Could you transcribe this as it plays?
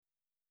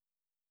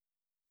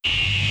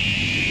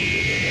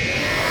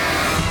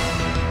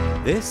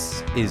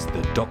This is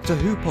the Doctor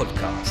Who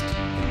podcast,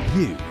 and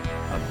you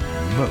are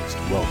most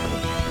welcome.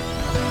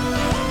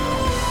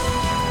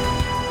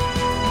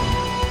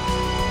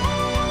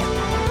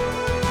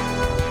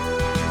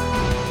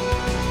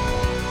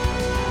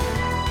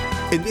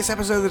 In this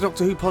episode of the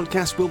Doctor Who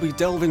podcast, we'll be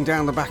delving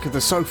down the back of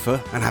the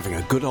sofa and having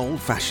a good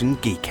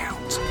old-fashioned geek out.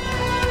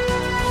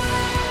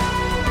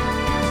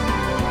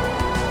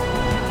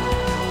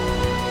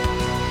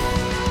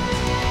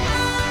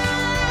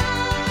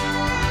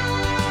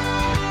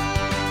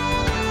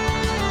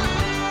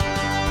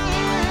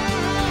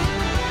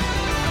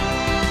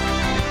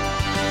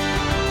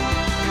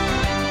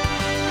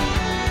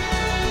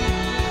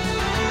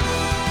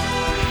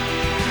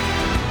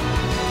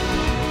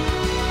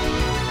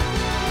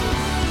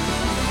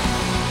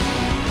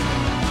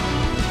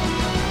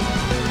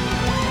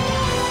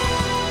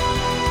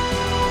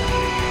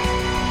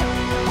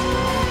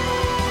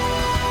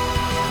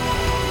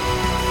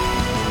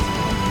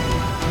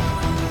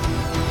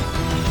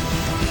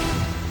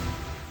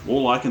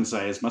 All I can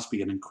say is must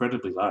be an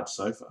incredibly large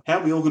sofa. How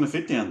are we all going to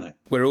fit down there?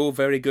 We're all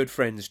very good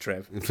friends,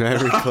 Trev.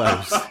 Very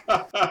close.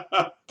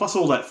 Plus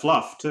all that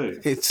fluff too.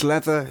 It's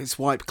leather, it's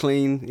wiped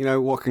clean, you know,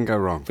 what can go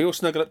wrong? If we all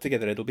snuggle up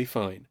together, it'll be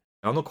fine.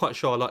 I'm not quite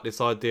sure I like this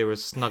idea of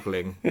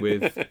snuggling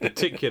with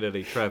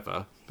particularly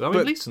Trevor. But I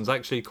mean, Leeson's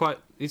actually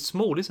he's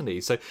small, isn't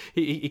he? So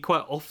he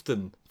quite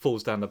often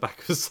falls down the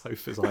back of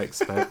sofas, I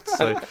expect.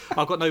 So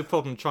I've got no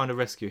problem trying to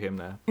rescue him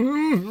there.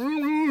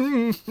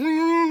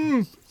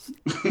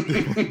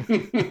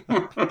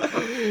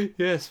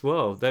 Yes,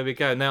 well, there we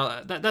go.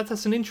 Now,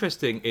 that's an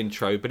interesting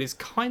intro, but it's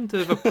kind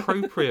of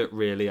appropriate,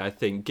 really, I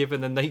think,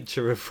 given the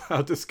nature of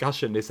our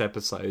discussion this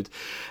episode.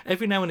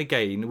 Every now and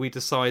again, we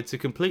decide to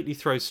completely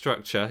throw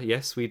structure,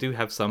 yes, we do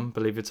have some,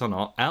 believe it or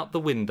not, out the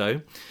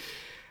window,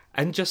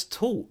 and just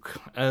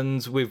talk.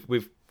 And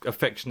we've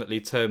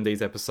affectionately termed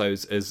these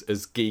episodes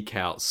as Geek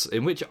Outs,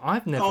 in which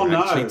I've never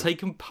actually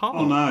taken part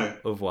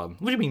of one.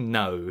 What do you mean,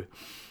 no?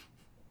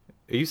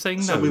 Are you saying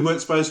no? So we weren't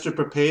supposed to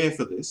prepare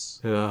for this.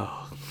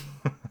 Because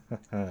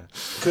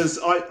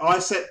I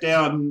sat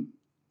down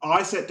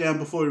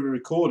before we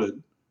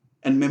recorded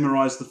and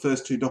memorised the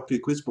first two Doctor Who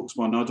quiz books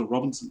by Nigel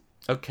Robinson.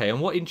 Okay,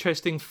 and what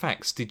interesting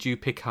facts did you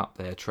pick up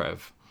there,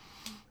 Trev?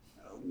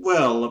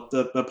 Well,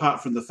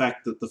 apart from the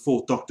fact that the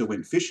Fourth Doctor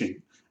went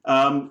fishing,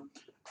 isn't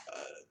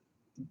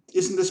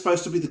this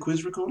supposed to be the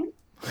quiz recording?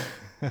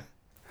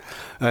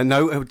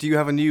 No, do you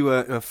have a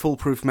new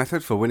foolproof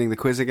method for winning the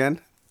quiz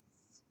again?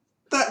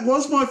 That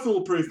was my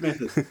foolproof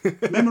method,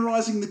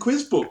 memorising the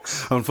quiz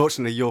books.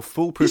 Unfortunately, your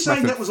foolproof You're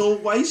saying method... that was all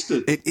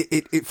wasted.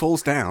 It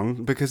falls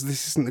down because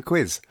this isn't the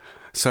quiz.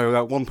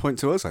 So 1 point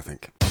to us, I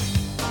think.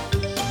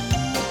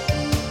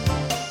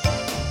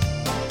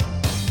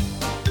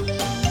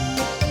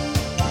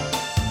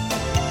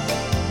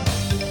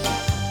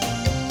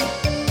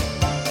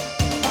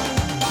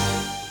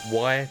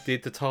 Why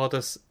did the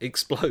TARDIS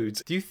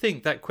explode? Do you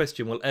think that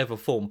question will ever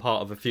form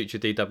part of a future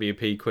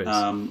DWP quiz?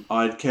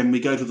 Can we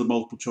go to the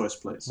multiple choice,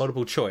 please?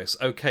 Multiple choice.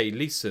 Okay,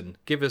 Leeson,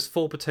 give us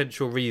 4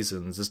 potential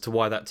reasons as to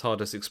why that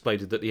TARDIS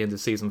exploded at the end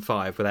of Season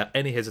 5. Without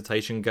any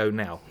hesitation, go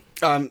now.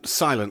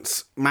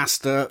 Silence,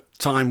 Master,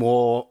 Time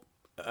War,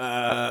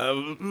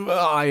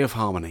 Eye of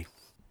Harmony.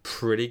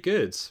 Pretty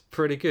good.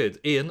 Pretty good.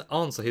 Ian,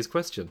 answer his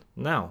question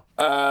now.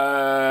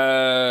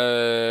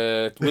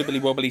 Wibbly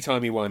wobbly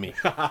timey wimey.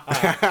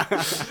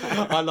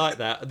 I like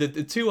that.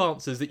 The two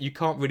answers that you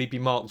can't really be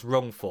marked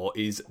wrong for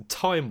is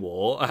Time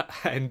War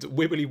and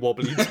Wibbly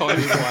wobbly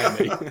timey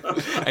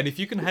wimey. And if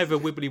you can have a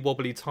Wibbly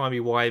wobbly timey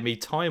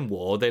wimey Time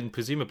War, then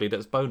presumably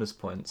that's bonus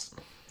points.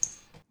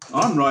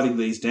 I'm writing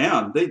these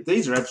down.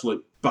 These are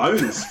absolute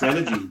bonus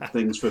strategy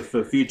things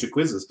for future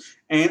quizzes.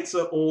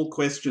 Answer all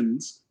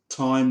questions.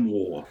 Time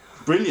War.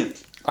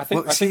 Brilliant. I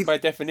think by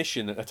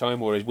definition a Time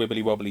War is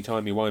wibbly wobbly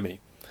timey wimey.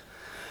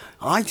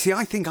 I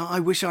think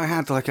I wish I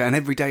had like an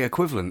everyday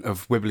equivalent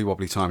of wibbly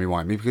wobbly timey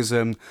wimey, because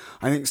I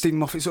think Stephen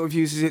Moffat sort of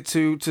uses it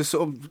to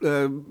sort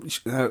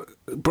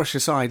of brush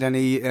aside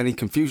any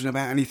confusion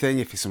about anything.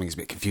 If something's a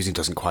bit confusing,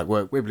 doesn't quite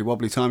work, wibbly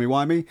wobbly timey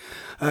wimey.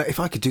 If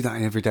I could do that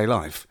in everyday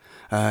life,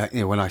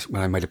 when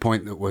I made a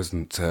point that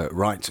wasn't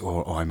right,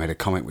 or I made a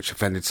comment which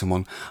offended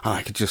someone, and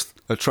I could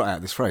just try out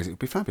this phrase, it would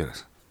be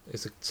fabulous.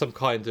 It's some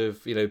kind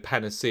of,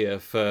 panacea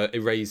for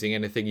erasing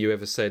anything you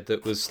ever said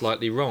that was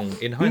slightly wrong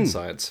in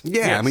hindsight.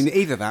 Yeah, yes. I mean,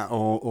 either that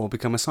or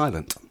become a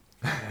silent.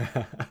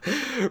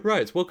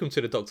 Right, welcome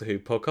to the Doctor Who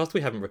podcast.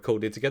 We haven't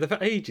recorded together for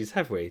ages,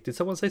 have we? Did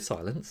someone say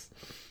silence?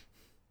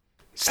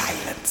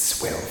 Silence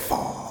will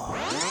fall.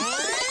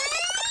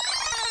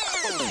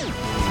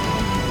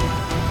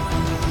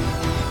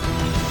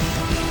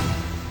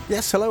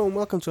 Yes, hello and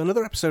welcome to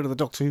another episode of the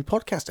Doctor Who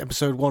podcast,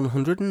 episode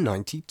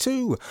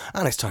 192.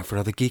 And it's time for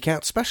another Geek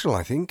Out special,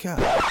 I think.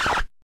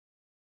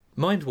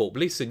 Mind Warp.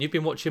 Listen, you've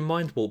been watching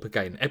Mind Warp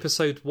again,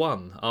 episode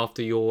 1,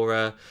 after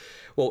your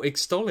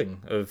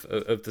extolling of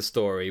the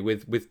story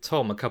with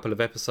Tom a couple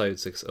of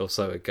episodes or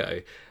so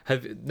ago.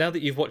 Now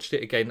that you've watched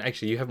it again,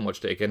 actually you haven't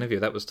watched it again, have you?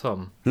 That was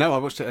Tom. No, I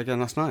watched it again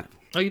last night.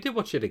 Oh, you did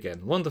watch it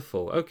again.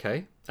 Wonderful.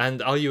 Okay.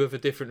 And are you of a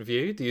different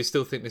view? Do you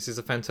still think this is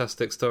a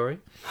fantastic story?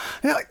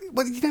 Yeah,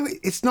 well,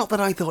 it's not that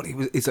I thought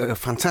it's a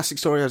fantastic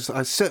story. It's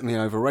certainly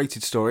an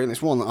overrated story, and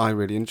it's one that I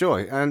really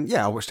enjoy. And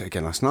yeah, I watched it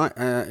again last night.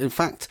 In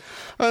fact,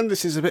 and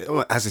this is a bit,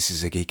 as this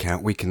is a Geek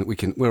Out,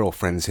 we're all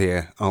friends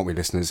here, aren't we,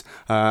 listeners?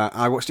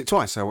 I watched it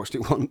twice. I watched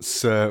it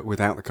once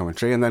without the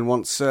commentary, and then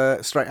once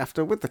straight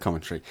after with the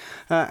commentary.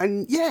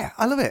 And yeah,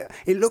 I love it.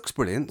 It looks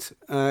brilliant.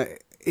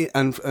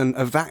 And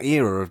of that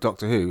era of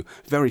Doctor Who,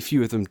 very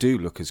few of them do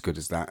look as good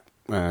as that.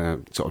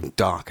 Sort of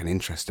dark and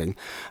interesting.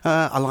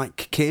 I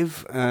like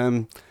Kiv.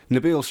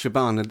 Nabil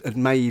Shaban had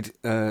made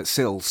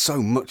Syl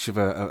so much of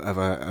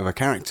a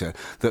character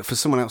that for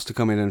someone else to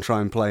come in and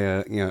try and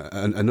play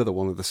another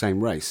one of the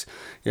same race,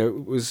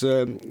 it was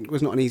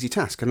not an easy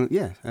task. And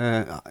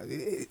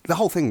the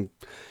whole thing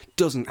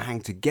doesn't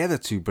hang together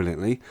too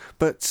brilliantly,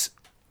 but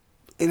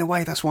in a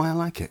way, that's why I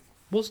like it.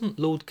 Wasn't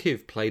Lord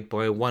Kiv played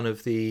by one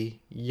of the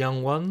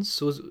young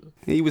ones?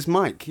 He was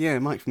Mike,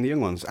 Mike from the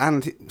Young Ones,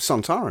 and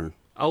Sontaran.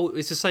 Oh,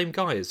 it's the same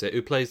guy, is it,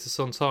 who plays the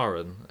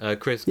Sontaran?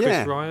 Chris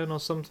Ryan or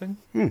something?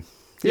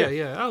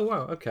 Yeah. Oh,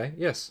 wow, okay,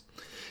 yes.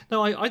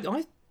 No,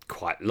 I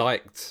quite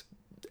liked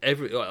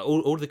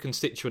all the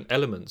constituent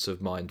elements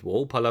of Mind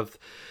Warp. I love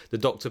the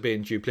Doctor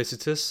being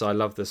duplicitous. I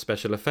love the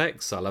special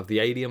effects. I love the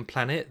alien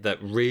planet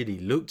that really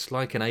looked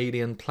like an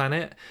alien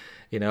planet.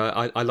 You know,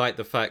 I like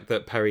the fact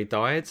that Perry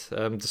died,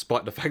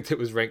 despite the fact it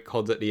was Rank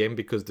Cod at the end,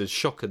 because the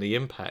shock and the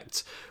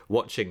impact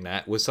watching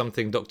that was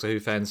something Doctor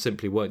Who fans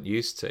simply weren't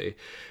used to.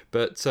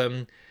 But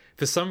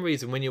for some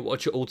reason, when you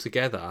watch it all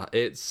together,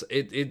 it's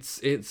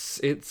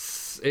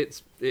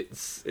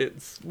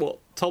what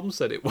Tom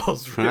said it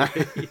was. Really,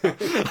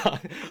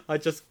 I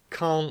just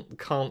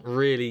can't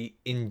really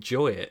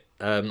enjoy it.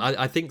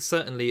 I think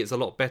certainly it's a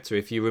lot better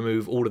if you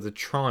remove all of the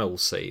trial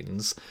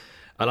scenes.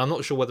 And I'm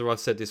not sure whether I've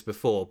said this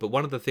before, but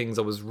one of the things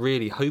I was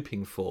really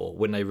hoping for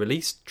when they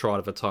released Trial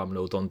of a Time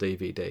Lord on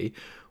DVD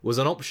was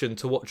an option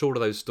to watch all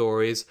of those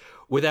stories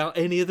without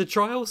any of the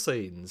trial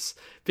scenes,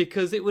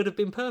 because it would have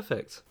been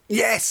perfect.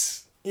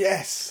 Yes!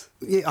 Yeah,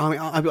 I mean,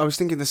 I was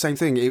thinking the same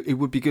thing. It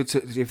would be good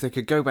if they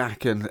could go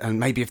back and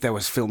maybe if there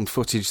was filmed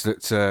footage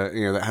that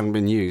that hadn't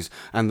been used,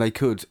 and they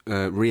could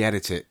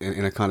re-edit it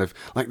in a kind of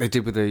like they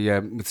did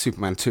with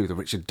Superman 2, the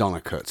Richard Donner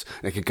cut.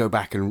 They could go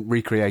back and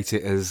recreate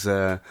it as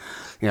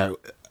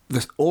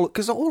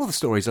because all of the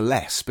stories are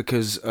less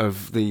because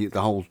of the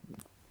whole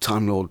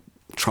Time Lord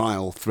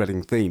trial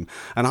threading theme,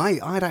 and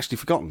I'd actually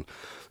forgotten.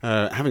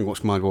 Having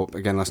watched Mind Warp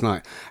again last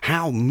night,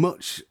 how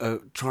much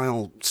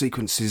trial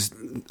sequences,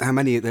 how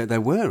many there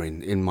were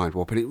in Mind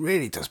Warp, and it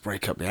really does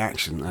break up the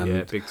action. And,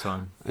 yeah, big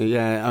time.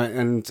 Yeah,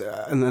 and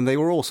they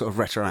were all sort of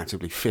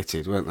retroactively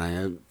fitted, weren't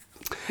they?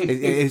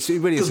 It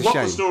really is a shame. Because what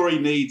the story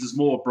needs is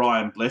more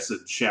Brian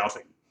Blessed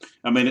shouting.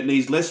 I mean, it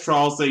needs less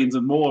trial scenes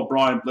and more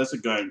Brian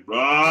Blessed going,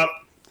 rah,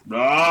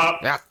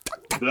 rah,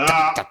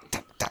 rah.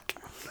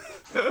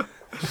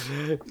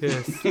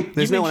 Yes.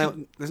 There's no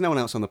one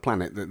else on the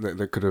planet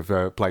that could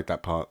have played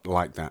that part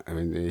like that. I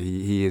mean,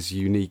 he is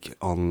unique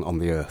on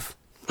the Earth.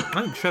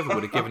 I think Trevor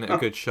would have given it a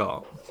good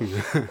shot.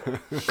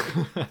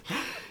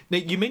 Now,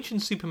 you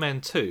mentioned Superman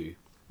 2.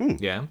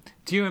 Yeah.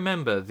 Do you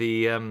remember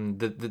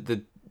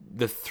the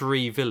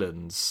three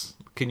villains?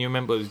 Can you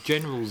remember? It was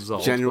General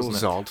Zod. General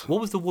Zod. What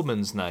was the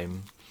woman's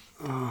name?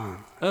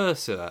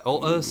 Ursa.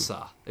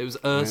 It was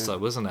Ursa,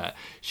 wasn't it?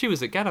 She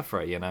was at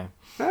Gallifrey, you know.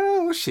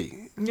 Oh, was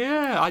she?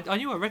 Yeah, I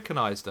knew I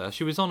recognised her.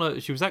 She was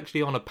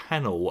actually on a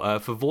panel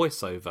for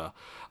voiceover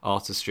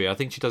artistry. I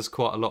think she does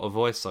quite a lot of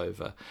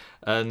voiceover,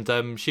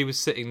 and she was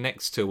sitting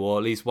next to, or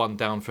at least one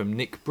down from,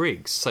 Nick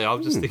Briggs. So I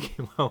was just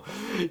thinking, well,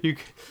 you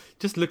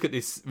just look at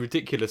this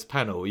ridiculous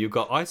panel. You've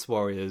got Ice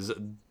Warriors,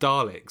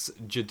 Daleks,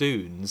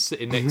 Jadoons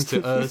sitting next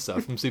to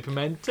Ursa from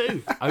Superman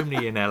 2.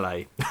 Only in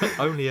LA.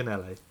 Only in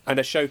LA. And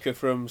Ashoka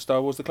from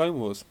Star Wars: The Clone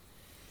Wars.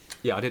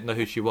 Yeah, I didn't know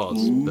who she was,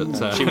 but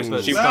she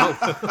was.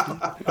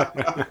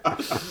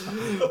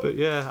 But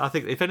yeah, I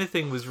think if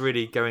anything was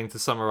really going to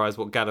summarise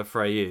what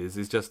Gallifrey is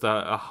just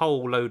a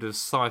whole load of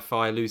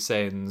sci-fi loose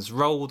ends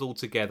rolled all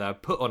together,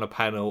 put on a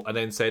panel, and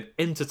then said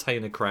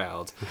entertain a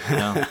crowd.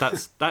 Now,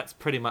 that's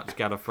pretty much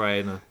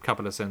Gallifrey in a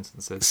couple of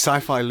sentences.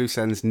 Sci-fi loose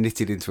ends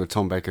knitted into a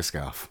Tom Baker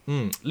scarf.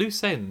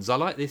 Loose ends. I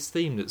like this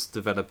theme that's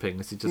developing.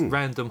 This is just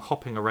random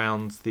hopping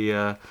around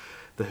the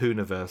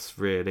Whoniverse,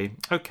 really.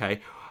 Okay.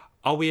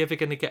 Are we ever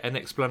going to get an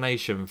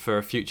explanation for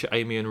a future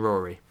Amy and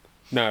Rory?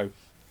 No.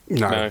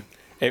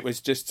 It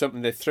was just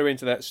something they threw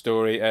into that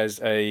story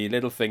as a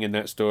little thing in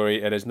that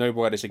story. It has no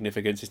wider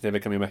significance. It's never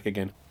coming back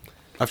again.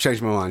 I've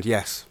changed my mind,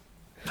 yes.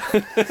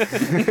 It's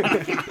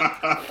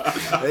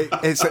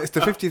the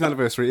 50th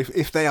anniversary.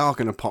 If they are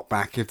going to pop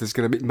back, if there's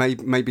going to be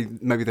maybe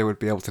they would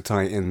be able to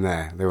tie it in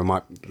there.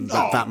 Might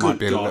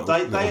be a little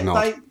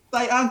nod.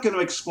 they aren't going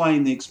to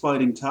explain the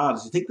exploding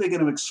TARDIS. You think they're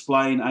going to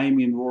explain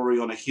Amy and Rory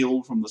on a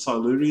hill from the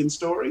Silurian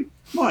story?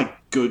 My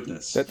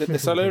goodness. The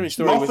Silurian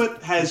story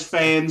Moffat has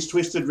fans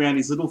twisted around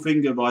his little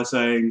finger by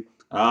saying,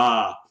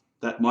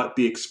 that might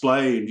be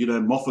explained. You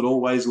know, Moffat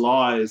always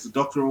lies. The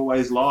Doctor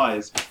always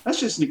lies. That's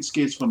just an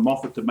excuse for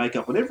Moffat to make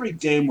up whatever he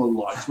damn well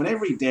likes,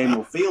 whenever he damn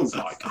well feels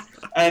like.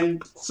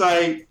 And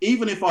say,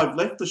 even if I've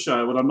left the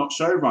show and I'm not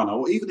showrunner,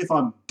 or even if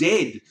I'm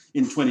dead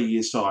in 20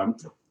 years' time,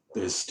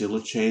 there's still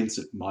a chance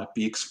it might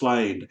be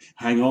explained.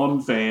 Hang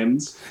on,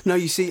 fans. No,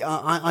 you see,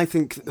 I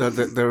think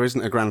that there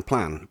isn't a grand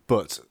plan,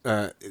 but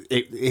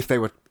if they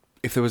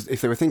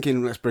were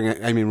thinking, let's bring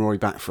Amy and Rory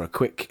back for a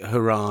quick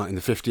hurrah in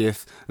the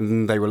 50th,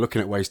 and they were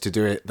looking at ways to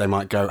do it, they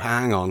might go,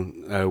 hang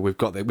on, we've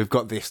got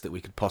this that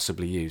we could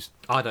possibly use.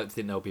 I don't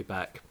think they'll be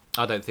back.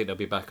 I don't think they'll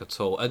be back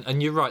at all.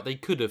 And you're right, they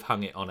could have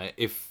hung it on it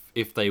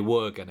if they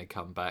were going to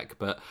come back,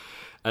 but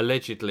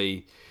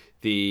allegedly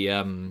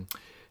the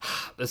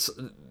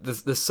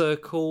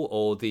circle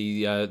or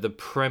the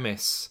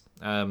premise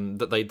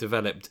that they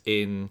developed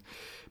in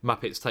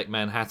Muppets Take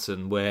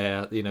Manhattan,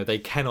 where they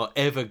cannot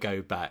ever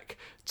go back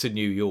to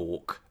New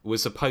York,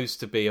 was supposed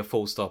to be a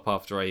full stop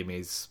after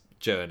Amy's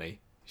journey.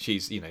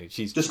 She's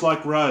just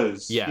like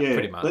Rose. Yeah,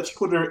 pretty much. Let's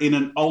put her in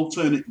an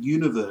alternate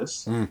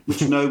universe,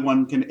 which no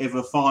one can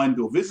ever find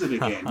or visit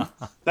again.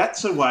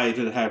 That's a way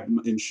to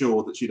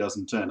ensure that she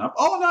doesn't turn up.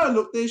 Oh no!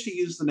 Look, there she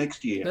is the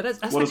next year. Now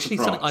that's actually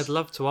something I'd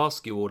love to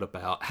ask you all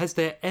about. Has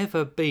there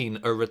ever been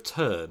a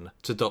return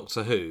to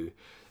Doctor Who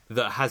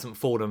that hasn't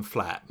fallen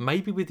flat?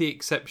 Maybe with the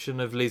exception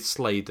of Liz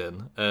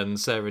Sladen and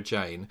Sarah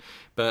Jane,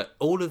 but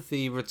all of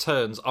the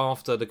returns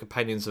after the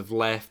companions have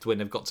left, when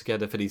they've got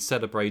together for these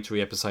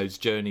celebratory episodes,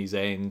 Journey's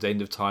End,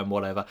 End of Time,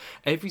 whatever,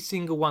 every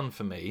single one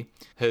for me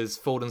has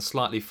fallen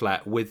slightly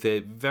flat, with the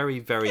very,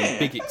 very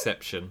big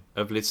exception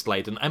of Liz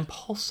Sladen and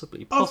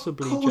possibly Of Joe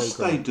course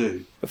they Grant.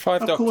 do. The Five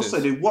Doctors. Of course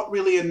they do. What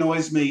really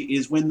annoys me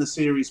is when the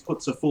series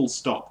puts a full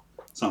stop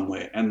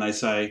somewhere and they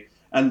say,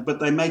 but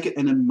they make it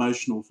an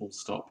emotional full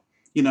stop.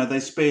 They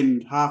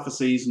spend half a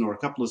season or a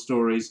couple of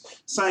stories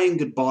saying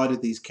goodbye to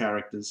these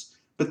characters,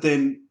 but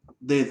then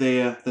they're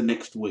there the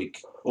next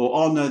week. Or,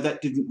 oh no,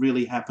 that didn't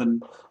really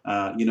happen.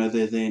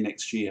 They're there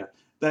next year.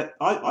 That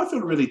I feel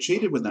really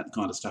cheated when that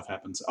kind of stuff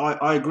happens.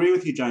 I agree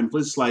with you, James.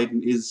 Liz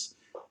Sladen is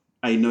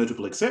a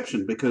notable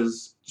exception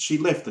because she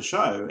left the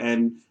show,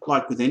 and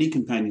like with any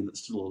companion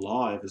that's still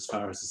alive as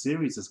far as the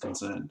series is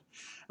concerned,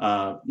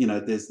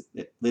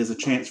 there's a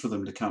chance for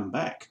them to come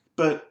back.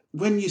 But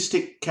when you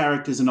stick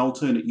characters in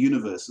alternate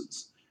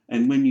universes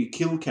and when you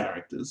kill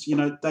characters,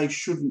 they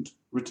shouldn't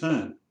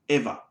return,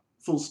 ever.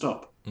 Full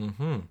stop.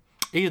 Mm-hmm.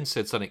 Ian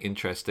said something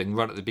interesting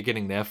right at the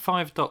beginning there.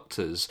 Five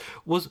Doctors.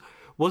 Was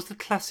the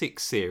classic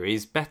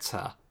series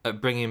better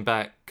at bringing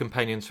back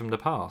companions from the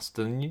past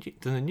than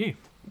the new?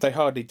 They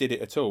hardly did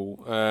it at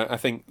all. I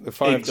think the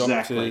Five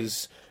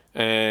Doctors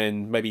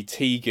and maybe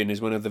Tegan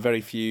is one of the very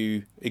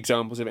few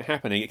examples of it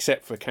happening,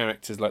 except for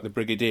characters like the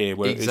Brigadier,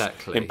 where it was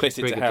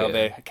implicit to how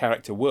their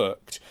character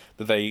worked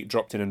that they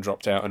dropped in and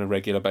dropped out on a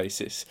regular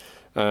basis.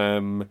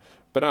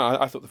 But no,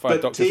 I thought the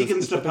Five Doctors... But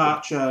Tegan's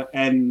departure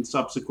and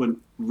subsequent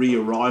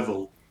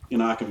re-arrival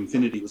in Arc of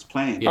Infinity was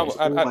planned. Yeah. It was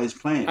always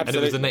planned. And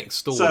it was the next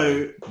story.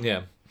 So,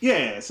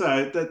 yeah,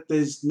 so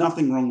there's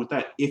nothing wrong with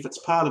that if it's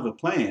part of a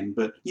plan,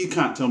 but you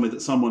can't tell me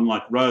that someone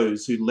like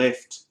Rose, who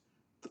left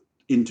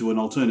into an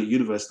alternate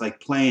universe, they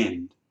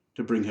planned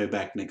to bring her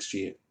back next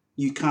year.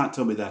 You can't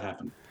tell me that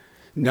happened.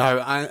 No,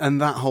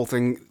 and that whole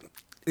thing,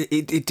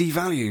 it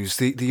devalues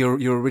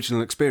your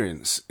original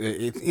experience.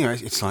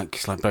 It's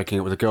like breaking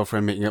up with a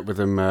girlfriend, meeting up with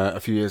them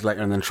a few years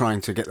later, and then trying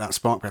to get that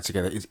spark back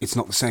together. It's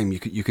not the same.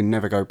 You can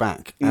never go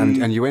back,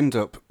 and you end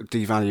up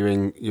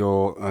devaluing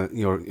your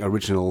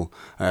original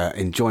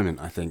enjoyment.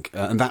 I think,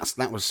 and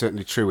that was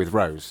certainly true with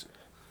Rose.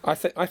 I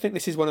think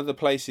this is one of the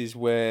places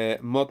where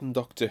modern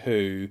Doctor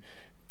Who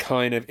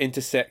kind of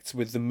intersects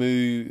with the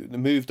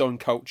moved on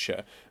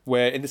culture,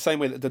 where in the same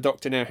way that the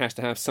Doctor now has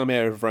to have some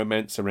air of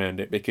romance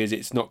around it because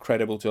it's not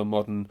credible to a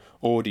modern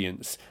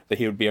audience that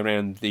he would be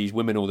around these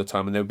women all the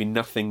time and there would be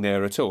nothing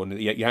there at all, and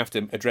you have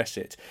to address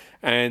it.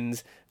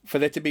 And for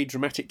there to be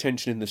dramatic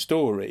tension in the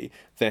story,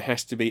 there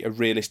has to be a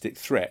realistic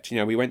threat.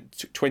 We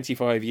went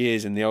 25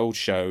 years in the old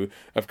show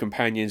of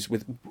companions,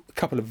 with a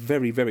couple of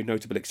very, very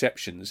notable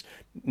exceptions,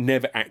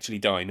 never actually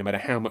dying, no matter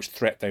how much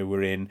threat they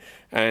were in.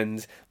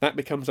 And that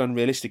becomes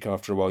unrealistic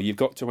after a while. You've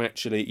got to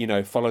actually,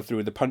 follow through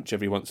with the punch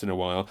every once in a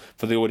while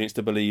for the audience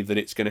to believe that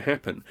it's going to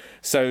happen.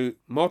 So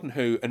Modern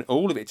Who and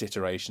all of its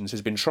iterations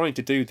has been trying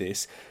to do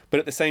this,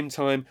 but at the same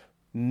time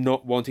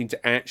not wanting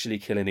to actually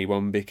kill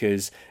anyone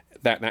because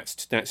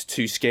that's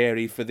too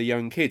scary for the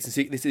young kids. And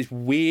see, this is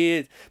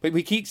weird, but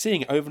we keep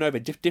seeing it over and over,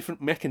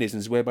 different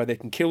mechanisms whereby they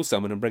can kill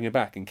someone and bring him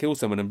back, and kill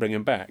someone and bring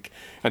him back.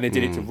 And they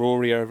did it to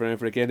Rory over and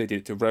over again. They did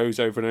it to Rose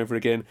over and over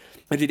again.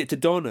 They did it to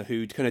Donna,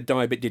 who kind of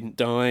died but didn't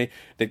die.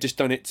 They've just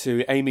done it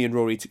to Amy and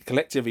Rory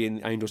collectively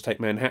in Angels Take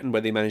Manhattan,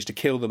 where they managed to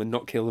kill them and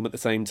not kill them at the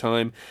same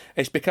time.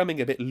 It's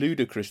becoming a bit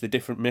ludicrous, the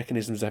different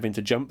mechanisms they're having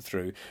to jump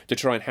through to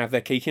try and have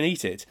their cake and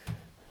eat it.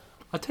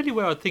 I'll tell you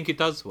where I think it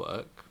does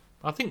work.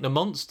 I think the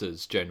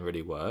monsters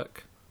generally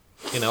work.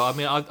 You know, I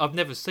mean, I've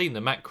never seen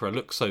the Macra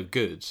look so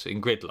good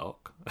in Gridlock.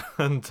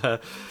 And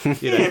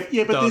you know,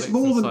 yeah, but there's Daleks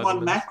more and than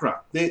one Cybermen.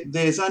 Macra.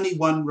 There's only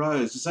one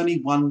Rose. There's only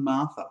one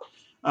Martha.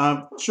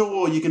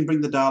 Sure, you can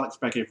bring the Daleks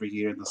back every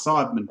year and the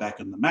Cybermen back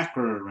and the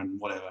Macra and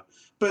whatever.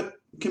 But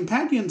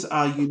companions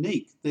are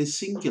unique. They're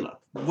singular.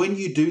 When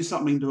you do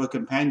something to a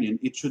companion,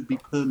 it should be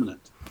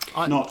permanent,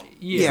 not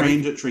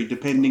transitory,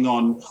 depending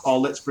on,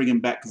 let's bring him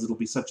back because it'll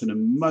be such an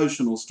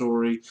emotional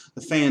story.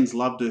 The fans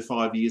loved her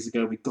 5 years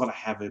ago. We've got to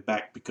have her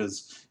back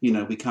because, you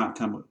know, we can't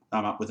come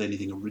up with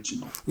anything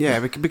original. Yeah,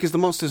 because the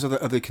monsters are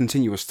the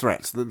continuous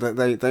threats.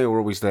 They are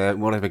always there,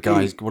 whatever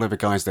guise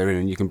they're in,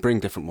 and you can bring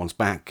different ones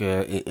back,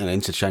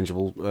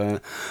 interchangeable.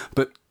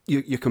 But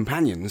your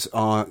companions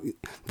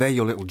they're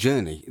your little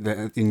journey,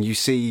 and you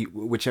see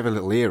whichever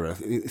little era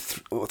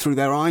through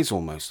their eyes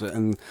almost.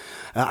 And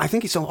I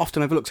think it's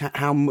often overlooked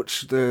how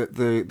much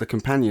the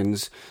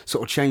companions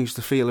sort of change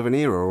the feel of an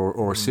era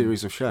or a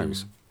series of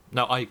shows.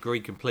 No, I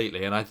agree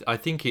completely, and I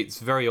think it's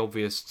very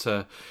obvious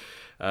to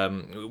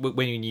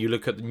when you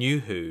look at the New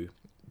Who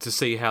to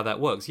see how that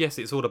works. Yes,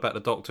 it's all about the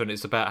Doctor and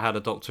it's about how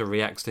the Doctor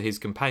reacts to his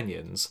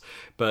companions,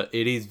 but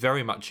it is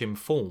very much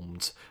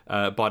informed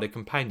by the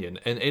companion.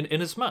 And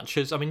in as much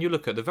as, I mean, you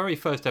look at the very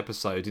first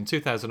episode in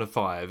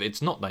 2005, it's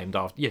not named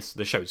after, yes,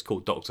 the show's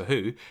called Doctor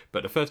Who,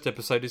 but the first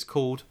episode is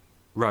called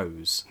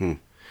Rose.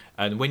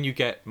 And when you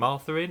get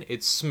Martha in,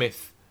 it's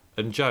Smith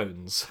and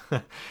Jones.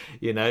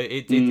 You know,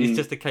 it's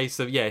just a case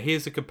of,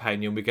 here's a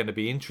companion, we're going to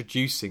be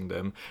introducing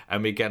them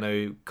and we're going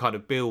to kind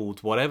of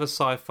build whatever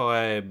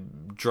sci-fi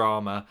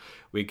drama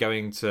we're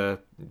going to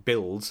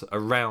build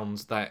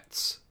around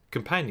that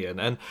companion.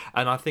 And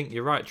I think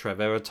you're right, Trev,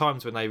 there are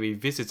times when they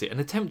revisit it, and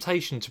the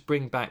temptation to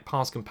bring back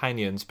past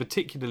companions,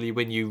 particularly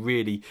when you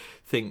really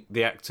think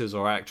the actors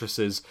or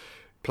actresses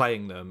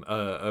playing them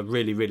are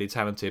really, really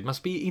talented,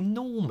 must be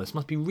enormous.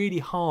 Must be really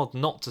hard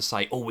not to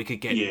say, we could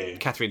get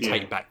Catherine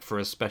Tate back for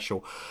a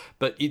special.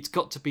 But it's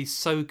got to be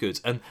so good.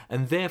 And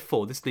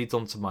therefore, this leads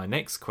on to my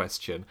next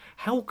question.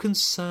 How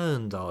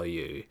concerned are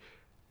you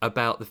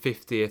about the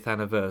 50th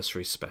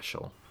anniversary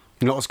special?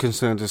 Not as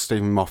concerned as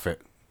Stephen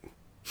Moffat.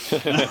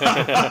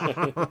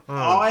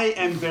 I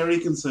am very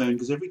concerned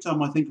because every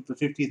time I think of the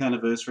 50th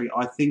anniversary,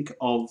 I think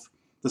of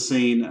the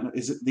scene,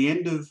 is it the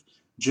end of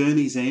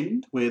Journey's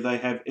End, where they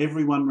have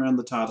everyone around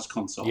the TARDIS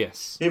console.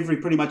 Yes.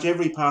 Pretty much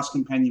every past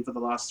companion for the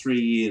last 3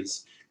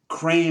 years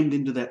crammed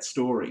into that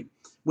story.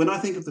 When I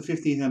think of the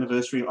 50th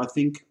anniversary, I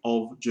think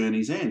of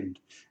Journey's End.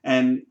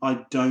 And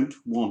I don't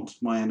want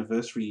my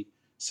anniversary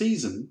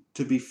season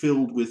to be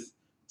filled with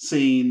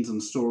scenes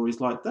and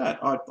stories like that.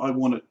 I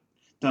want it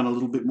done a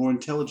little bit more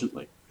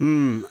intelligently.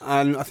 And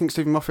I think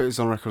Stephen Moffat is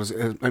on record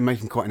as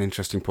making quite an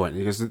interesting point,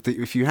 because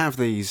if you have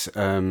these,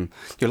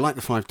 you're like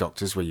the Five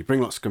Doctors, where you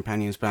bring lots of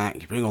companions back,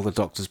 you bring all the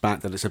Doctors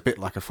back, that it's a bit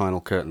like a final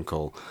curtain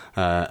call.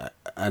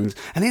 And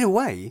in a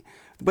way,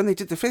 when they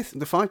did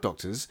the Five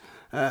Doctors,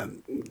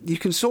 you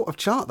can sort of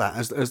chart that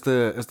as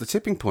the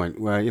tipping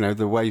point where, you know,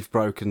 the wave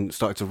broke and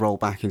started to roll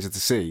back into the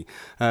sea.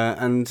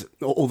 And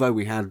although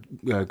we had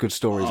good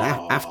stories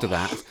after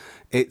that,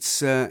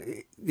 it's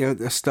a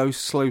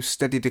slow,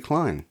 steady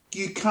decline.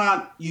 You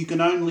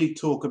can only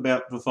talk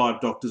about the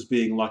Five Doctors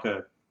being like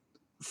a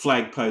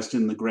flagpost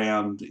in the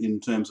ground in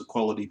terms of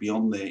quality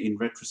beyond there in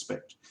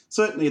retrospect.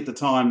 Certainly at the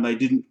time, they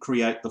didn't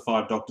create the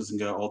Five Doctors and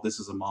go, this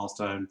is a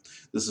milestone,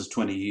 this is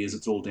 20 years,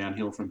 it's all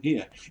downhill from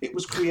here. It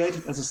was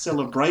created as a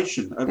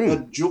celebration, a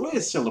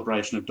joyous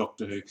celebration of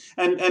Doctor Who.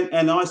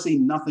 And I see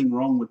nothing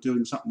wrong with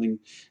doing something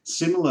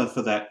similar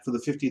for the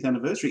 50th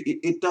anniversary.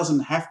 It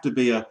doesn't have to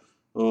be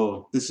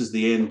this is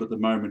the end, but the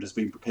moment has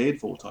been prepared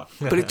for type.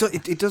 But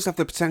it does have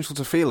the potential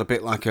to feel a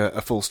bit like a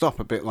full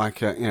stop, a bit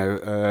like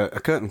a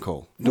curtain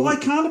call. Why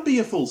can't it be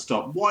a full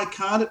stop? Why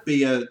can't it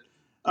be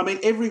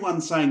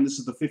everyone's saying this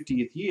is the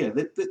 50th year.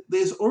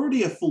 There's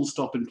already a full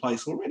stop in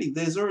place already.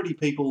 There's already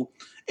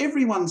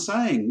everyone's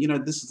saying,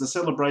 this is the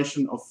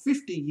celebration of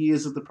 50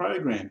 years of the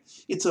program.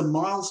 It's a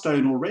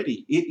milestone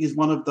already. It is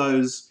one of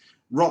those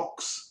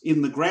rocks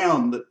in the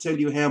ground that tell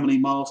you how many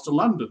miles to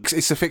London.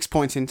 It's a fixed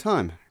point in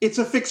time. It's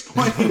a fixed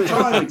point in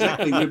time,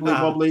 exactly.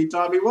 Wibbly wobbly,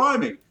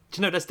 timey-wimey. Do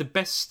you know, that's the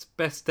best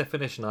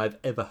definition I've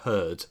ever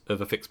heard of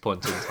a fixed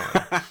point in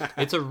time.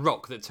 It's a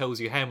rock that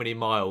tells you how many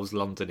miles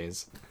London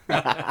is.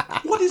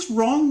 What is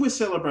wrong with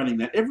celebrating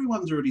that?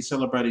 Everyone's already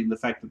celebrating the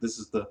fact that this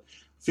is the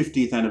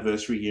 50th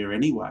anniversary year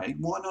anyway.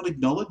 Why not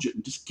acknowledge it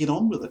and just get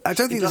on with it? I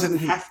don't think it doesn't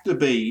have to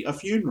be a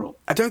funeral.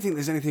 I don't think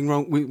there's anything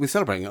wrong with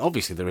celebrating it.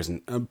 Obviously there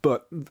isn't.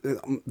 But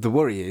the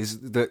worry is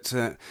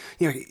that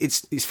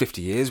it's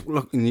 50 years.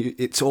 Look,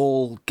 it's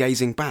all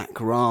gazing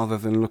back rather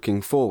than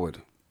looking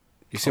forward.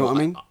 You see what I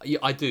mean?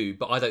 I do,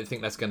 but I don't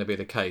think that's going to be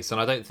the case. And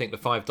I don't think the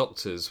Five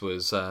Doctors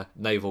was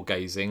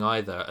navel-gazing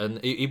either. And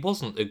it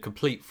wasn't a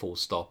complete full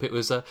stop. It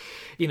was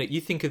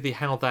you think of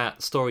how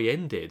that story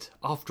ended.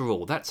 After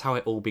all, that's how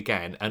it all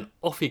began. And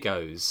off he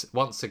goes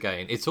once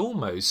again. It's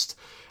almost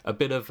a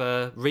bit of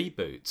a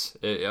reboot.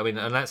 I mean,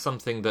 and that's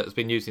something that's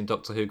been used in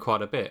Doctor Who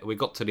quite a bit. We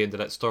got to the end of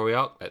that story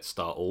arc, let's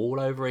start all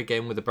over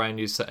again with a brand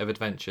new set of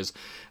adventures.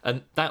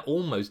 And that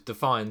almost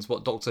defines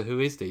what Doctor Who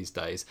is these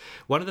days.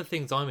 One of the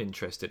things I'm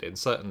interested in,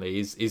 certainly,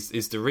 is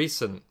the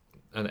recent...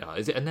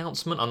 is it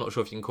announcement? I'm not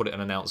sure if you can call it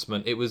an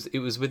announcement. It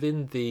was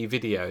within the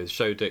video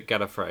showed at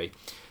Gallifrey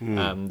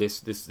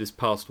this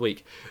past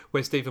week,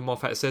 where Stephen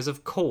Moffat says,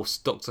 of course,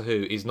 Doctor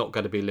Who is not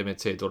going to be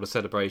limited, or the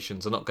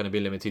celebrations are not going to be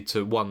limited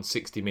to one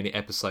 60-minute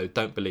episode.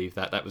 Don't believe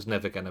that. That was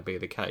never going to be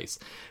the case.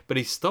 But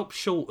he stopped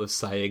short of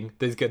saying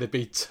there's going to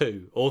be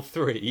 2 or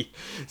 3.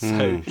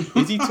 So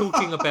is he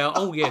talking about,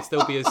 oh yes,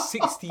 there'll be a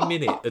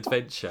 60-minute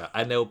adventure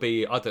and there'll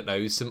be, I don't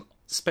know, some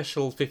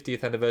special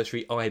 50th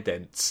anniversary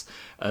idents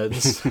and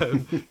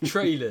some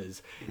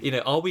trailers? You know,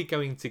 are we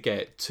going to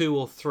get 2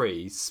 or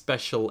 3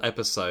 special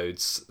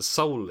episodes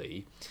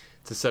solely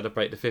to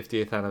celebrate the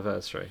 50th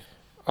anniversary?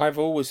 I've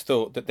always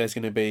thought that there's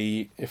going to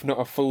be, if not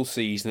a full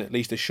season, at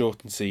least a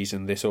shortened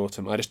season this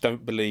autumn. I just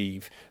don't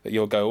believe that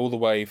you'll go all the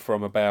way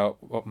from about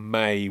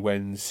May,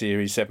 when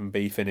Series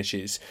 7B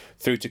finishes,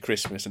 through to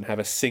Christmas and have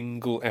a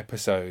single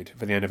episode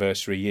for the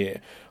anniversary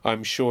year.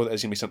 I'm sure that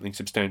there's going to be something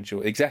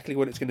substantial. Exactly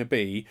what it's going to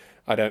be,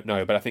 I don't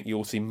know, but I think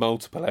you'll see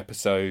multiple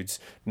episodes,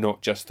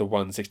 not just the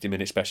one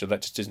 60-minute special.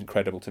 That just isn't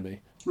credible to me.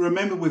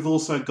 Remember, we've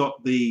also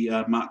got the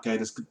Mark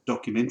Gatiss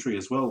documentary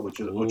as well, which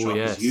I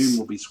presume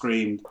will be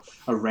screened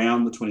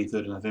around the 23rd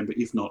of November,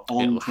 if not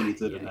on the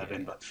 23rd of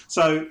November.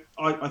 So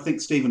I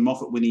think Stephen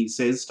Moffat, when he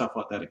says stuff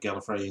like that at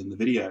Gallifrey in the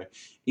video,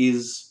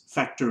 is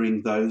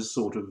factoring those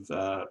sort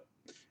of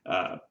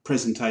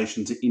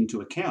presentations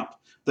into account,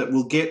 that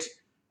we'll get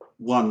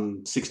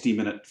one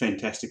 60-minute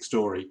fantastic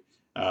story,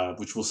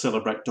 which will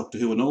celebrate Doctor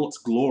Who in all its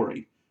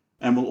glory,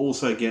 and we'll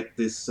also get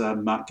this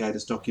Mark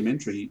Gatiss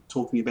documentary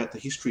talking about the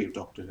history of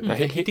Doctor Who.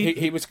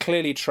 He was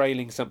clearly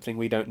trailing something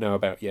we don't know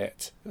about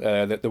yet.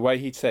 That the way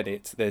he'd said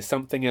it, there's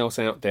something else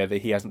out there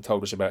that he hasn't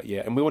told us about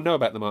yet. And we all know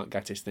about the Mark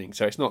Gatiss thing,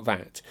 so it's not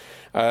that.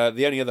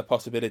 The only other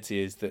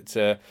possibility is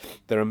that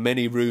there are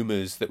many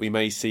rumours that we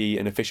may see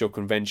an official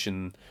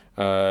convention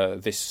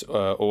this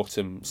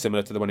autumn,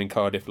 similar to the one in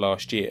Cardiff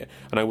last year.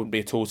 And I wouldn't be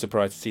at all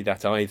surprised to see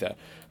that either.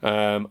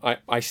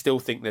 I still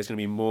think there's going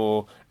to be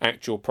more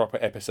actual proper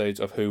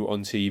episodes of Who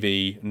on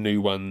TV,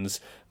 new ones,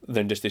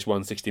 than just this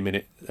one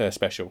 60-minute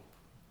special.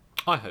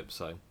 I hope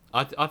so.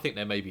 I think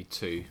there may be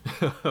 2.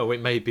 Or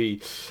it may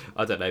be,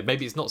 I don't know,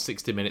 maybe it's not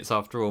 60 minutes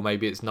after all,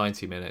 maybe it's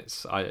 90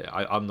 minutes.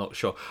 I'm not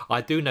sure.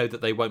 I do know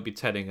that they won't be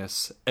telling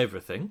us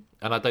everything,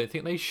 and I don't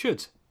think they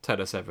should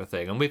tell us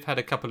everything. And we've had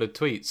a couple of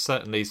tweets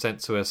certainly sent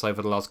to us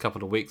over the last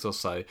couple of weeks or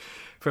so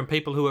from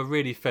people who are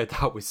really fed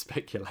up with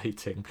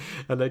speculating,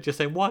 and they're just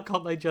saying, why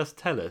can't they just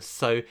tell us?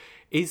 So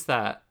is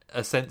that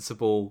a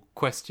sensible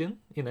question?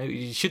 You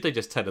know, should they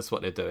just tell us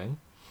what they're doing?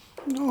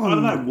 I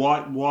don't know.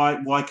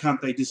 Why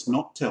can't they just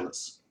not tell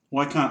us?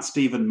 Why can't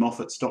Stephen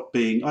Moffat stop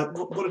being...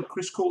 what did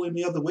Chris call him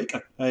the other week?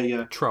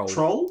 A troll?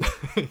 Troll?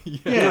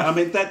 Yeah, I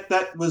mean,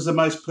 that was the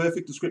most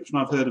perfect description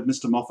I've heard of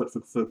Mr. Moffat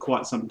for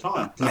quite some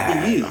time.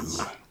 He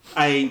is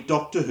a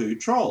Doctor Who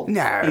troll.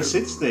 No. He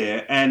sits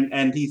there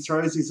and he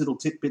throws these little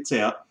tidbits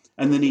out,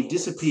 and then he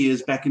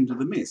disappears back into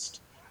the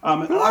mist.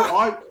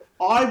 I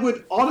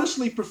would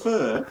honestly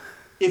prefer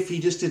if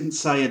he just didn't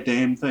say a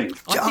damn thing.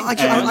 I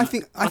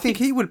think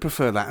he would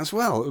prefer that as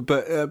well.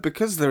 But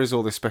because there is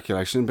all this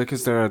speculation,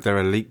 because there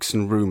are leaks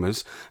and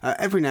rumours,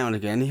 every now and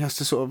again he has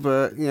to sort of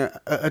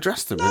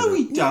address them. No,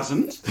 he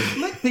doesn't.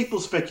 Let people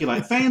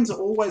speculate. Fans are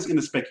always going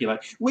to speculate.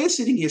 We're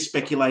sitting here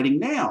speculating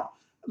now.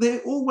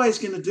 They're always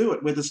going to do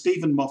it, whether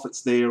Stephen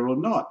Moffat's there or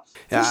not.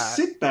 Just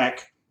sit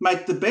back,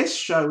 make the best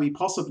show he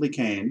possibly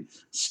can,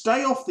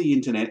 stay off the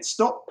internet,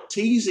 stop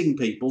teasing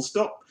people,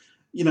 stop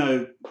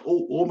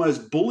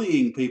almost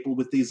bullying people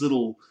with these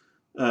little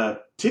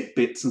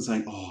tidbits and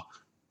saying,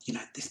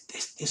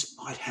 this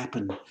might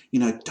happen.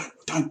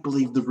 Don't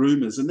believe the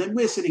rumours. And then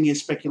we're sitting here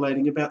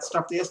speculating about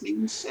stuff he hasn't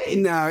even said.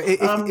 No,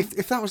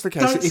 if that was the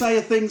case... Don't say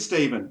a thing,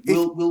 Stephen.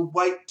 We'll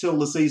wait till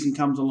the season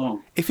comes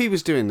along. If he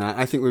was doing that,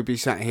 I think we'd be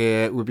sat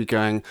here, we'd be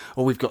going,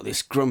 we've got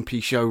this grumpy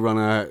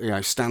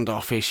showrunner,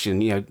 standoffish,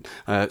 and,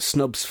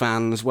 snubs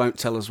fans, won't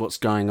tell us what's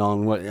going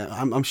on.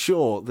 I'm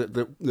sure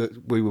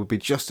that we will be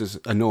just as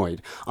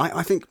annoyed.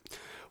 I think...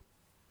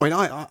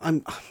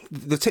 I'm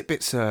the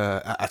tidbits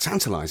are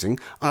tantalising.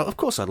 Of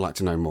course, I'd like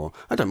to know more.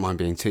 I don't mind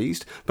being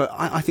teased, but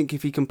I think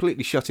if he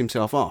completely shut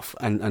himself off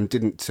and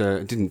didn't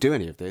do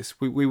any of this,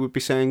 we would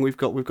be saying we've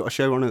got a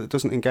showrunner that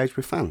doesn't engage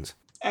with fans.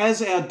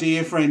 As our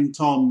dear friend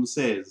Tom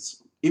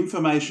says,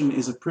 information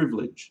is a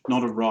privilege,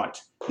 not a right.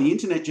 The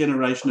internet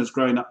generation has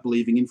grown up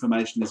believing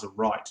information is a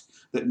right,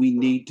 that we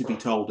need to be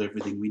told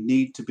everything. We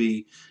need to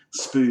be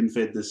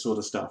spoon-fed this sort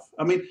of stuff.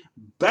 I mean,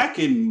 back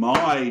in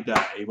my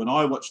day, when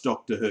I watched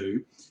Doctor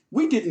Who,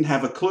 we didn't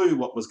have a clue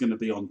what was going to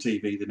be on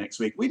TV the next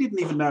week. We didn't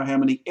even know how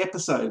many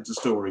episodes a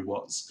story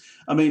was.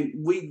 I mean,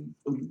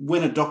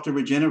 when a Doctor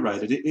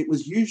regenerated, it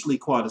was usually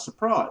quite a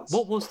surprise.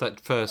 What was that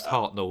first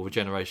Hartnell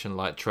regeneration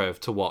like, Trev,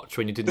 to watch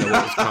when you didn't know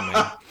what was coming?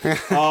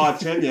 I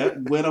tell you,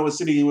 when I was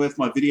sitting here with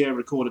my video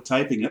recorder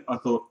taping it, I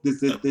thought, thought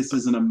this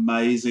is an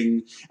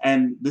amazing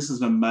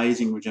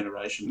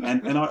regeneration,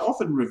 and I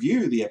often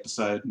review the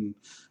episode, and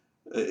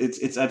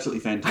it's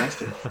absolutely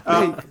fantastic.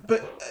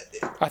 But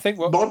I think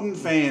modern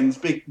fans,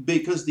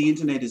 because the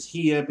internet is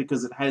here,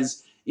 because it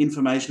has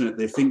information at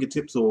their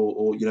fingertips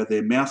or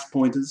their mouse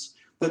pointers,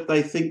 that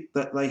they think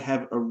that they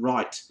have a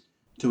right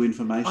to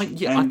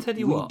information. I tell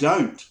you what. We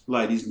don't,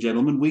 ladies and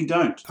gentlemen, we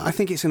don't. I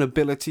think it's an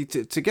ability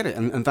to get it,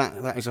 and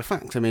that is a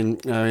fact. I mean,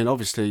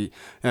 obviously,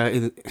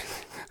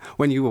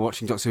 when you were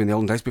watching Doctor Who in the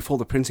olden days, before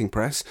the printing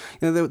press,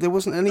 there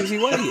wasn't an easy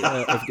way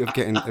of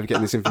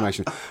getting this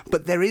information.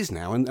 But there is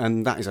now,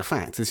 and that is a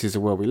fact. This is the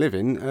world we live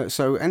in.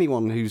 So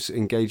anyone who's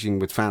engaging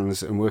with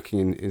fans and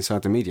working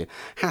inside the media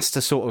has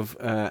to sort of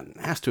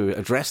has to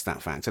address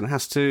that fact, and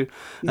has to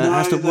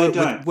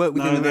work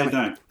within they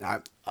don't.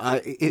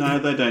 No,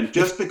 they don't.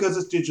 Just because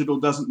it's digital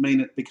doesn't mean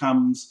it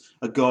becomes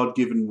a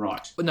God-given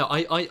right. No,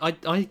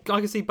 I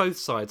can see both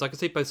sides.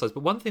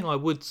 But one thing I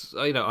would,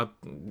 I'd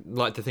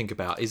like to think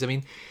about is, I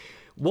mean,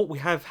 what we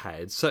have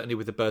had, certainly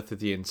with the birth of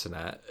the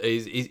internet,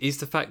 is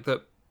the fact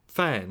that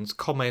fans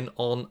comment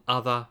on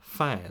other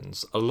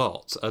fans a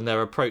lot and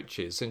their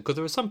approaches, and because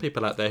there are some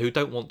people out there who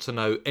don't want to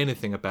know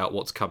anything about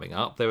what's coming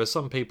up. There are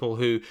some people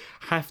who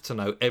have to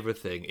know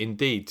everything.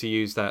 Indeed, to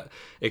use that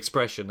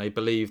expression, they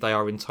believe they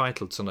are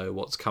entitled to know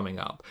what's coming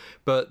up.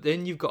 But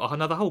then you've got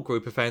another whole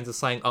group of fans are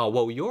saying, oh,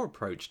 well, your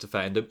approach to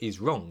fandom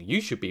is wrong.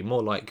 You should be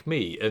more like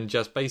me and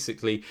just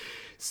basically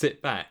sit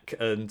back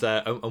and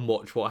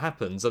watch what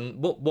happens.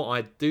 And what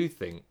I do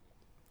think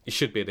it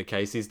should be the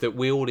case is that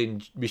we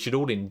should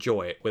all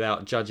enjoy it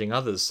without judging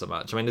others so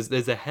much. I mean,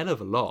 there's a hell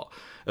of a lot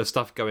of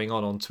stuff going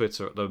on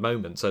Twitter at the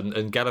moment,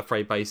 and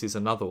Gallifrey Base is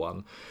another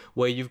one,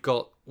 where you've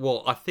got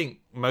what I think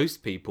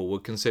most people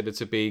would consider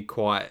to be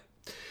quite,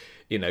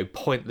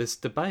 pointless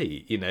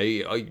debate.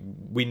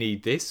 We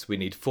need this, we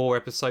need 4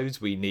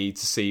 episodes, we need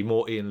to see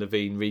more Ian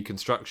Levine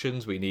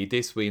reconstructions, we need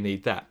this, we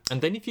need that.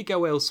 And then if you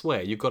go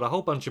elsewhere, you've got a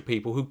whole bunch of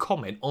people who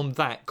comment on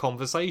that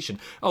conversation.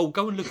 Oh,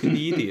 go and look at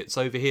the idiots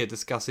over here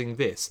discussing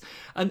this.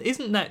 And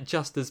isn't that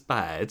just as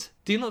bad?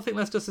 Do you not think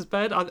that's just as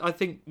bad? I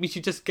think we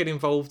should just get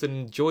involved and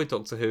enjoy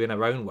Doctor Who in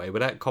our own way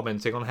without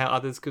commenting on how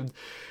others could,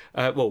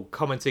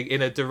 commenting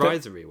in a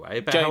derisory way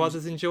about James, how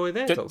others enjoy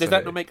their Doctor Does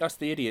that Who. not make us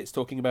the idiots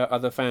talking about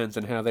other fans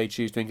and how they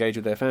choose to engage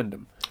with their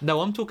fandom?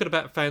 No, I'm talking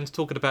about fans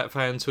who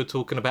are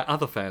talking about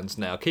other fans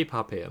now. Keep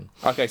up, Ian.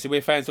 Okay, so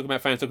we're fans talking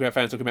about fans talking about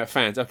fans talking about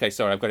fans. Okay,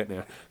 sorry, I've got it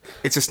now.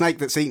 It's a snake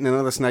that's eaten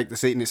another snake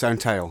that's eaten its own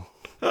tail.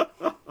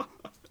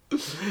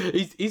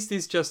 Is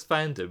this just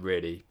fandom,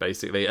 really,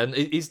 basically? And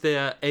is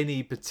there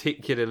any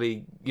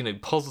particularly,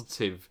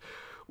 positive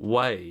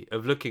way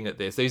of looking at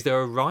this? Is there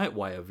a right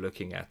way of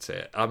looking at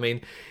it? I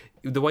mean,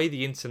 the way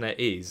the internet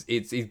is,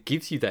 it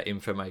gives you that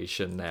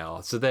information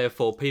now. So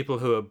therefore, people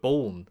who are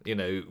born,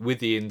 with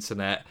the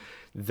internet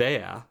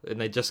there,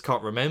 and they just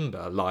can't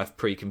remember life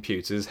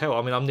pre-computers. Hell,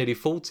 I mean, I'm nearly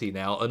 40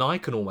 now, and I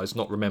can almost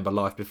not remember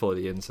life before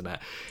the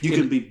internet. You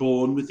can be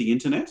born with the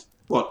internet?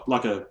 What,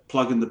 like a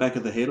plug in the back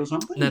of the head or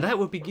something? Now, that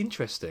would be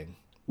interesting.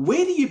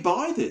 Where do you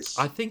buy this?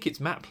 I think it's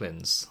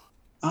Maplins.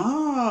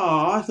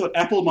 Oh, I thought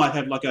Apple might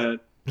have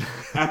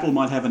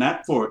an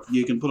app for it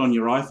you can put on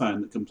your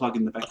iPhone that can plug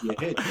in the back of your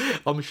head.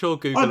 I'm sure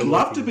Google... I'd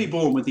love to be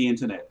born with the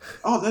internet.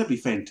 Oh, that'd be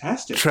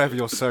fantastic. Trev,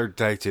 you're so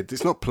dated.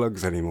 It's not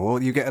plugs anymore.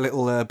 You get a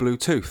little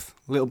Bluetooth.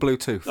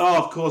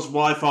 Oh, of course,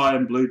 Wi-Fi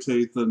and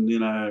Bluetooth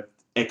and,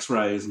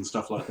 X-rays and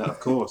stuff like that, of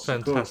course.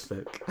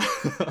 Fantastic.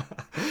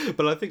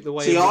 But I think the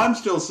way... See, I'm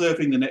still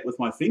surfing the net with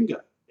my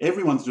finger.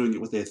 Everyone's doing it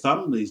with their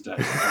thumb these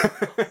days.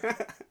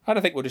 I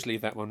don't think we'll just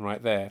leave that one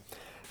right there.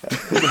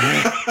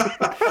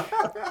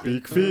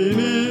 Big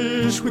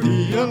Finish with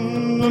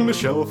Ian and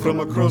Michelle from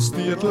across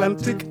the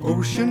Atlantic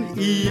Ocean.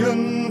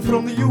 Ian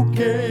from the UK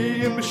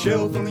and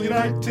Michelle from the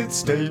United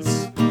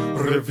States.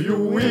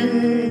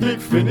 Reviewing Big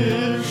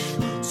Finish,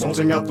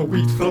 sorting out the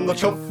wheat from the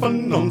chaff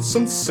and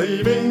nonsense,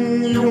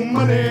 saving you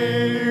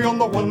money on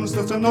the ones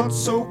that are not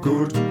so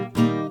good.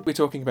 We're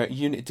talking about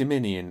Unit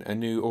Dominion, a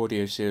new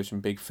audio series from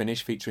Big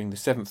Finish featuring the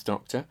 7th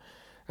Doctor.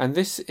 And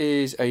this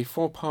is a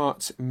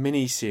 4-part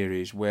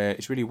mini-series where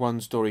it's really one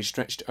story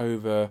stretched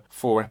over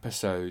 4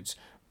 episodes,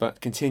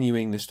 but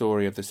continuing the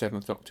story of the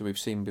 7th Doctor we've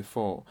seen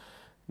before.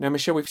 Now,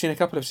 Michelle, we've seen a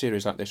couple of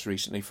series like this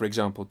recently, for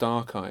example,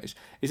 Dark Eyes.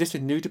 Is this a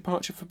new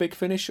departure for Big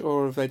Finish,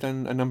 or have they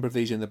done a number of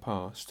these in the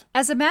past?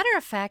 As a matter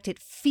of fact, it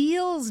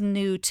feels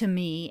new to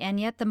me, and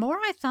yet the more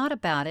I thought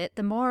about it,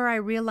 the more I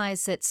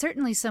realized that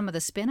certainly some of the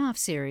spin-off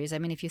series, I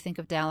mean, if you think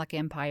of Dalek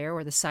Empire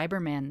or the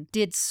Cybermen,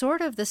 did sort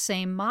of the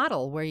same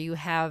model, where you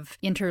have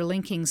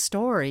interlinking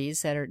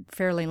stories that are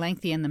fairly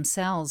lengthy in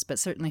themselves, but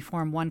certainly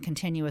form one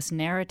continuous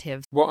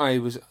narrative. What I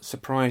was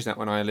surprised at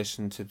when I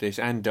listened to this,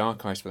 and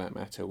Dark Eyes for that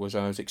matter, was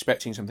I was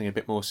expecting something a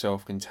bit more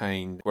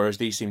self-contained, whereas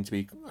these seem to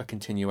be a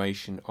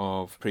continuation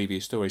of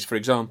previous stories. For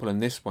example, in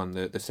this one,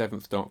 the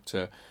 7th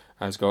Doctor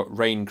has got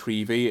Rain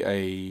Creevy,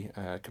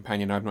 a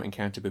companion I've not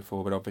encountered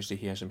before, but obviously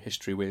he has some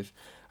history with,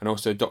 and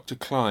also Dr.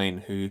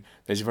 Klein, who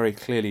there's very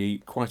clearly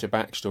quite a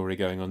backstory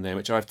going on there,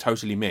 which I've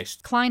totally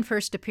missed. Klein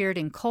first appeared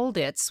in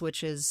Colditz,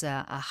 which is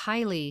a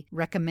highly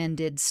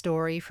recommended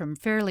story from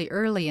fairly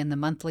early in the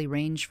monthly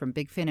range from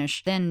Big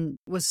Finish, then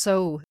was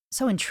so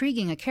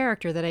intriguing a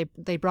character that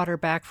they brought her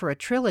back for a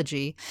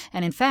trilogy.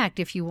 And in fact,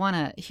 if you want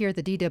to hear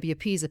the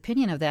DWP's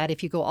opinion of that,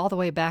 if you go all the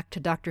way back to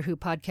Doctor Who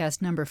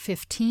podcast number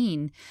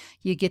 15,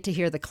 you get to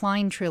hear the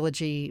Klein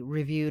trilogy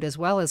reviewed, as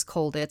well as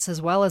Colditz,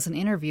 as well as an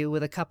interview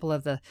with a couple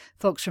of the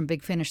folks from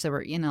Big Finish that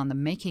were in on the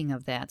making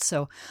of that.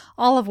 So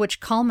all of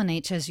which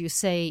culminates, as you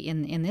say,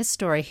 in this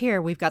story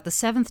here. We've got the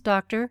Seventh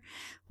Doctor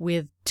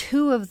with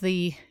two of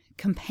the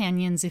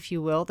companions, if you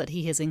will, that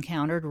he has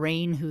encountered.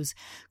 Rain, who's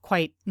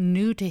quite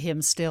new to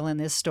him still in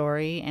this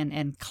story,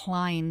 and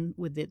Klein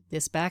with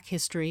this back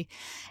history.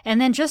 And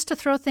then just to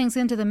throw things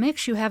into the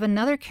mix, you have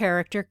another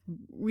character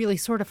really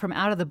sort of from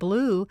out of the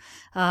blue,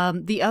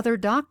 the other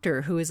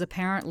Doctor, who is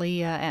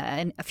apparently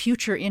a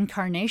future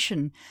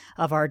incarnation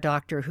of our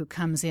Doctor, who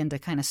comes in to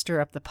kind of stir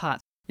up the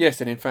pot.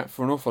 Yes, and in fact,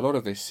 for an awful lot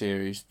of this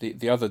series,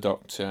 the other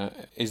Doctor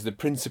is the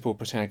principal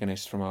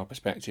protagonist from our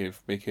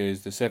perspective,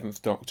 because the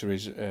Seventh Doctor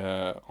is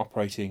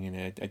operating in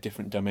a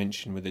different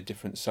dimension with a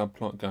different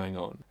subplot going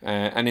on.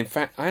 And in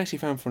fact, I actually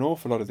found for an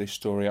awful lot of this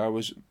story, I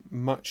was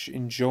much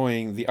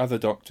enjoying the other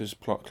Doctor's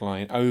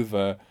plotline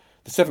over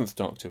the Seventh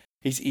Doctor.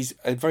 He's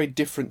a very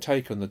different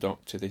take on the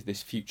Doctor,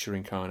 this future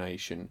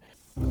incarnation.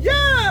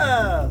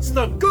 Yes!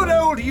 The good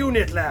old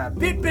unit lab.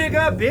 Bit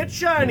bigger, bit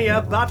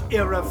shinier, but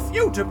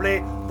irrefutably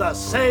the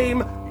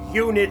same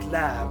unit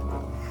lab.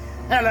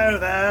 Hello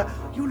there.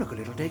 You look a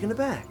little taken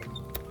aback.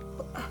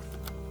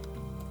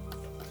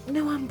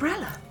 No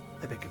umbrella.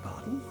 I beg your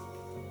pardon?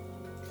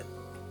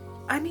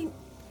 I mean,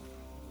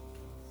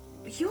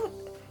 you're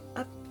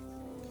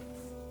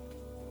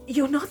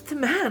not the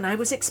man I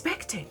was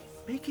expecting.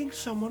 Making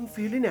someone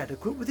feel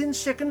inadequate within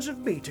seconds of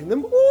meeting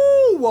them?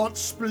 Oh, what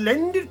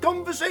splendid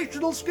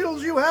conversational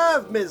skills you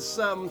have, Miss,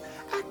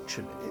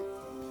 Actually,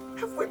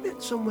 have we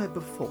met somewhere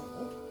before?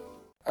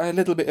 A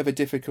little bit of a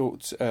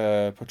difficult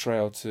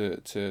portrayal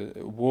to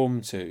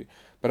warm to,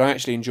 but I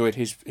actually enjoyed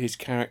his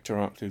character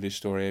arc through this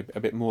story a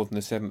bit more than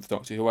the Seventh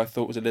Doctor, who I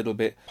thought was a little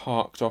bit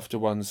parked off to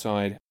one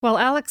side. Well,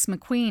 Alex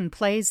McQueen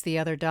plays the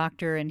other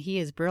Doctor, and he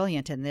is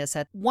brilliant in this.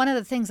 One of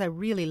the things I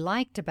really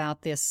liked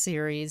about this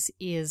series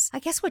is, I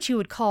guess, what you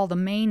would call the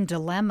main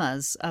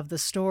dilemmas of the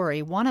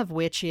story, one of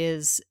which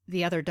is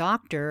the other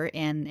Doctor,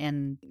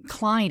 and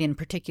Klein in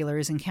particular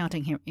is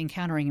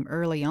encountering him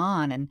early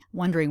on and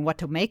wondering what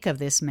to make of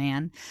this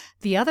man.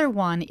 The other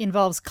one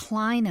involves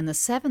Klein and the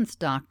Seventh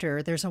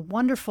Doctor. There's a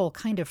wonderful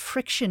kind of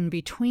friction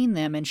between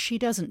them, and she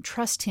doesn't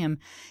trust him.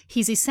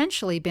 He's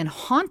essentially been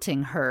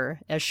haunting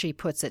her, as she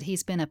puts it.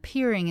 He's been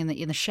appearing in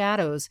the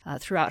shadows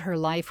throughout her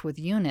life with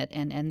Unit,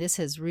 and this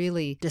has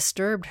really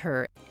disturbed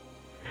her.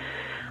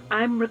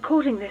 I'm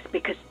recording this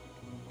because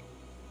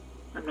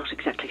I'm not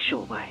exactly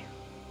sure why.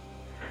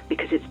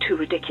 Because it's too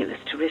ridiculous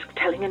to risk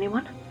telling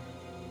anyone.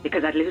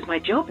 Because I'd lose my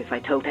job if I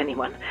told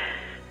anyone.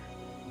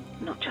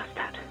 Not just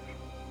that.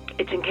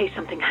 It's in case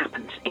something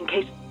happens. In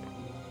case...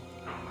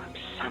 Oh, I'm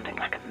sounding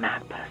like a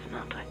mad person,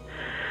 aren't I?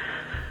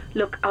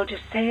 Look, I'll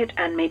just say it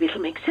and maybe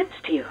it'll make sense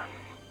to you.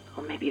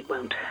 Or maybe it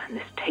won't, and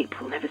this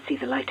tape will never see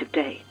the light of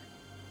day.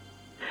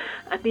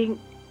 I'm being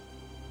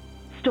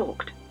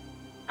stalked.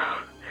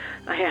 Oh,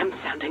 I am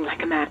sounding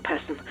like a mad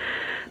person,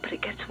 but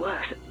it gets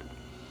worse.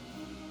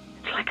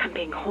 It's like I'm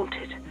being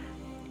haunted.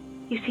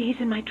 You see, he's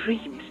in my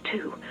dreams,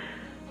 too.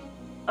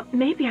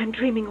 Maybe I'm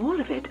dreaming all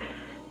of it.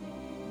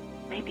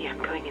 Maybe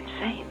I'm going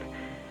insane.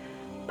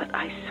 But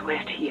I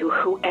swear to you,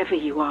 whoever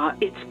you are,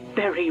 it's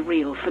very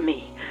real for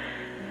me.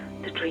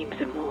 The dreams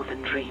are more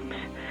than dreams.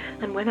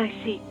 And when I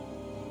see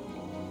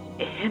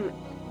him,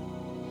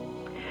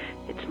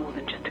 it's more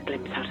than just a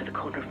glimpse out of the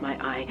corner of my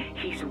eye.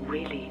 He's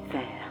really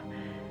there.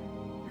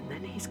 And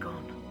then he's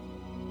gone.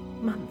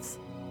 Months,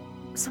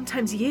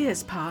 sometimes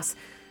years pass.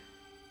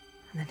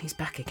 And then he's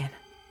back again.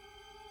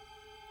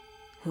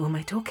 Who am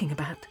I talking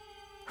about?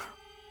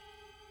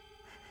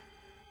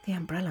 The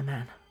Umbrella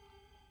Man.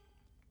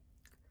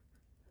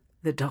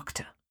 The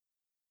Doctor.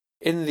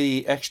 In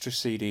the extra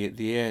CD at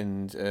the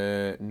end,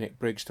 Nick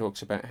Briggs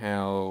talks about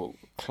how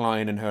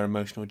Klein and her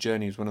emotional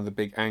journey is one of the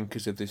big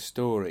anchors of this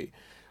story.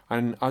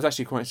 And I was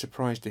actually quite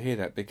surprised to hear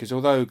that, because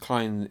although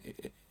Klein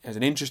has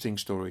an interesting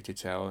story to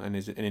tell and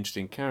is an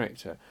interesting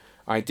character,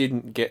 I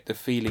didn't get the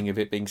feeling of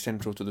it being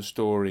central to the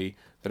story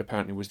that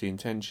apparently was the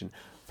intention.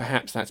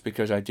 Perhaps that's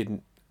because I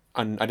didn't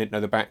know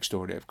the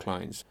backstory of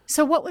Klein's.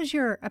 So what was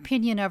your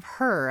opinion of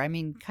her? I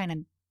mean, kind of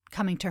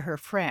coming to her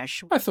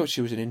fresh. I thought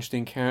she was an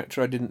interesting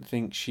character. I didn't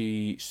think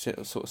she set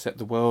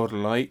the world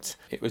alight.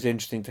 It was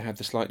interesting to have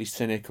the slightly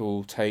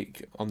cynical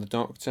take on the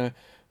Doctor,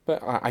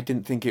 but I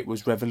didn't think it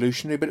was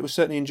revolutionary, but it was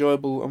certainly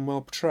enjoyable and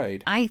well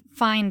portrayed. I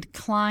find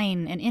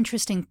Klein an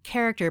interesting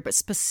character, but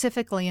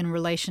specifically in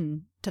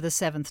relation to the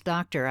Seventh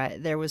Doctor.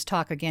 There was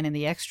talk again in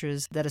the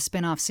extras that a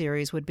spin-off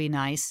series would be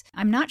nice.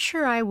 I'm not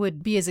sure I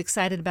would be as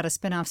excited about a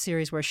spin-off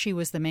series where she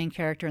was the main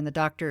character and the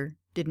Doctor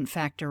didn't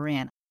factor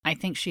in. I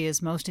think she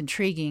is most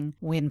intriguing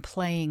when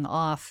playing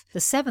off the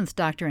Seventh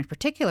Doctor in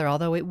particular,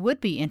 although it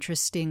would be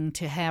interesting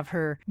to have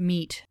her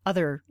meet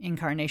other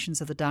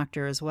incarnations of the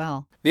Doctor as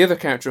well. The other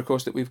character, of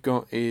course, that we've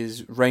got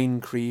is Rain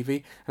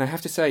Creevy. And I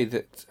have to say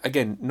that,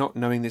 again, not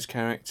knowing this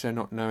character,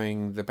 not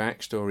knowing the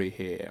backstory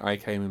here, I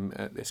came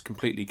at this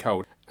completely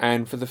cold.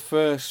 And for the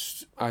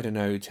first,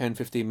 10,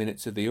 15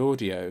 minutes of the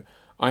audio,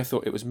 I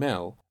thought it was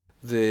Mel.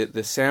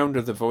 The sound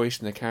of the voice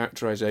and the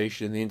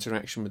characterization and the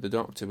interaction with the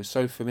Doctor was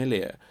so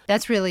familiar.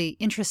 That's really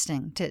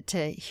interesting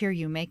to hear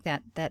you make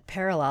that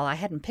parallel. I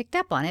hadn't picked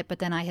up on it, but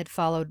then I had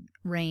followed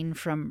Rain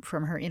from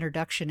her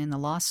introduction in the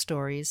Lost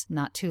Stories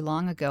not too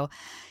long ago.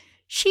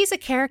 She's a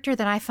character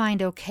that I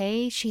find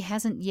okay. She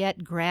hasn't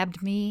yet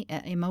grabbed me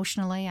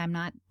emotionally. I'm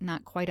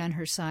not quite on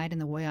her side in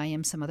the way I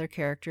am some other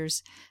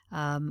characters.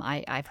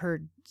 I've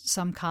heard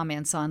some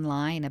comments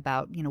online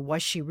about,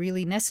 was she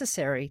really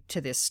necessary to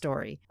this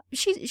story?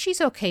 She's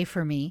okay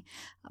for me.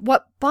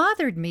 What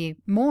bothered me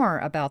more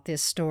about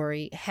this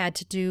story had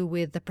to do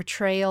with the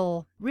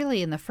portrayal,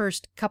 really in the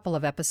first couple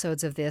of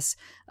episodes of this,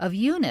 of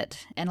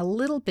Unit and a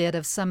little bit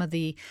of some of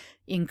the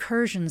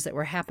incursions that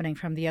were happening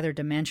from the other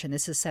dimension.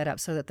 This is set up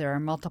so that there are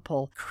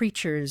multiple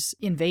creatures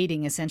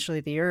invading essentially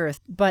the Earth.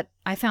 But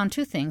I found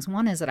two things.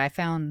 One is that I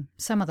found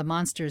some of the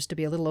monsters to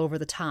be a little over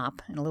the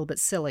top and a little bit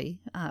silly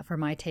for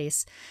my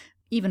taste.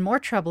 Even more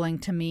troubling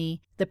to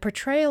me, the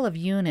portrayal of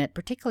Unit,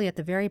 particularly at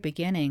the very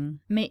beginning,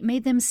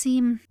 made them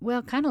seem,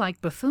 well, kind of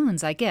like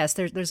buffoons, I guess.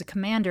 There's a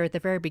commander at the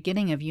very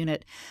beginning of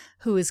Unit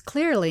who is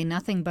clearly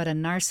nothing but a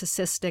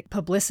narcissistic,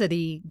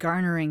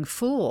 publicity-garnering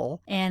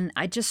fool. And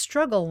I just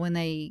struggle when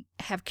they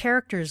have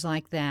characters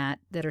like that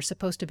are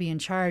supposed to be in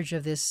charge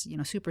of this,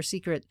 super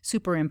secret,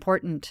 super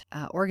important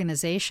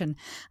organization.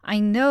 I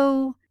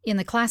know in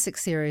the classic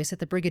series that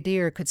the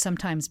Brigadier could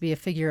sometimes be a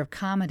figure of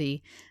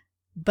comedy,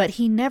 but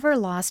he never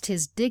lost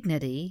his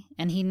dignity,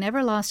 and he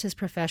never lost his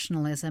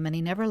professionalism, and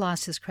he never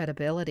lost his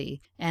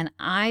credibility. And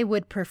I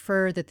would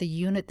prefer that the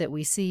Unit that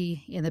we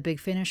see in the Big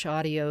Finish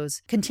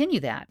audios continue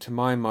that. To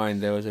my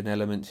mind, there was an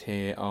element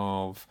here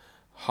of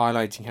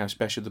highlighting how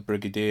special the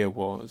Brigadier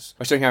was,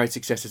 or showing how his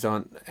successors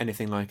aren't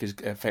anything like as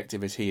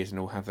effective as he is and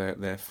all have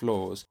their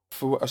flaws.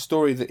 For a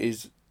story that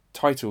is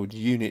titled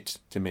Unit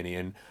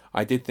Dominion,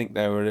 I did think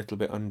they were a little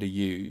bit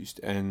underused,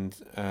 and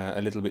a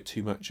little bit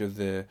too much of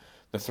the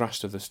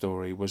thrust of the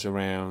story was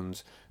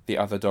around the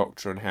other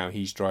Doctor and how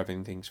he's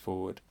driving things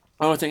forward.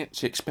 I was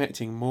actually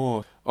expecting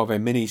more of a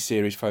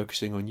mini-series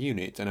focusing on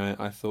Unit, and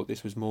I thought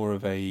this was more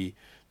of a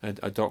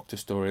Doctor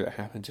story that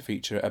happened to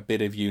feature a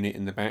bit of Unit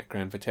in the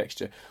background for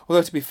texture.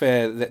 Although, to be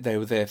fair, they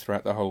were there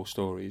throughout the whole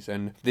stories,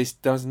 and this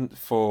doesn't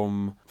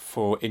form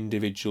for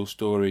individual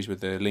stories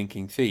with a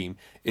linking theme.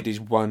 It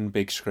is one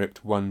big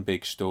script, one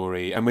big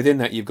story, and within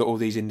that you've got all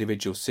these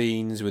individual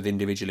scenes with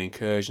individual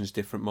incursions,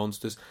 different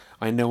monsters.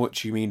 I know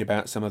what you mean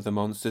about some of the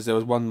monsters. There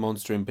was one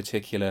monster in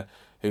particular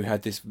who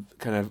had this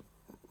kind of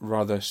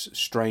rather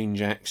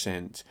strange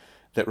accent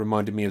that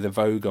reminded me of the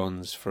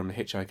Vogons from The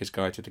Hitchhiker's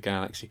Guide to the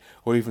Galaxy,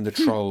 or even the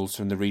Trolls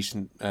from the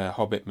recent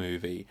Hobbit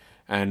movie,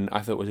 and I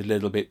thought it was a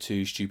little bit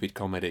too stupid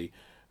comedy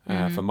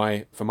for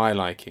my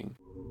liking.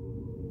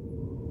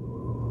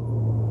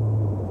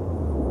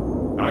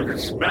 I can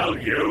smell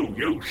you,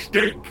 you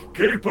stink,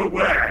 keep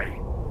away!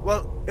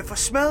 Well, if I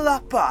smell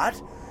that bad,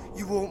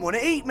 you won't want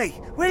to eat me,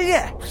 will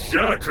you?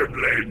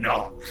 Certainly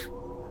not.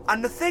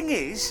 And the thing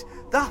is,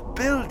 that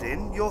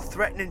building you're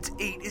threatening to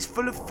eat is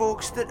full of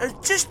folks that are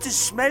just as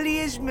smelly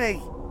as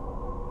me.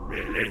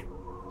 Really?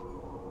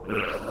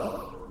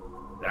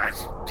 Ugh,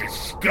 that's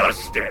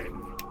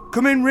disgusting.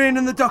 Come in, Rain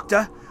and the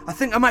Doctor. I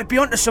think I might be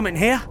onto something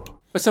here.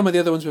 But some of the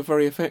other ones were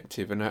very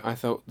effective, and I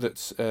thought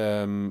that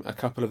a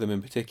couple of them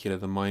in particular,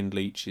 the Mind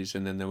Leeches,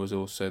 and then there was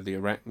also the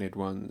Arachnid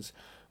ones,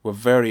 were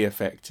very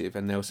effective,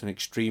 and there were some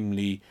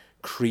extremely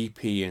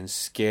creepy and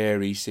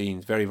scary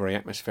scenes, very, very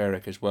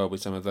atmospheric as well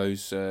with some of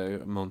those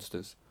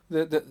monsters.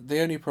 The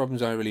only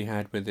problems I really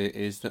had with it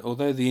is that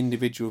although the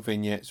individual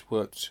vignettes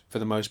worked for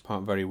the most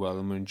part very well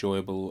and were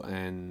enjoyable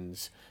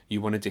and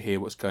you wanted to hear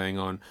what's going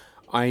on,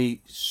 I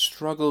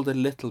struggled a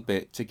little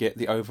bit to get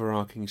the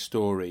overarching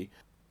story.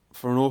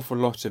 For an awful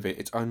lot of it,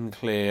 it's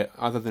unclear,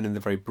 other than in the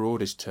very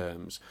broadest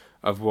terms,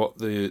 of what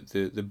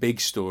the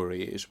big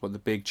story is, what the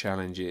big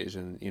challenge is,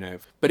 and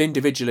But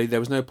individually, there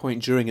was no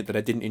point during it that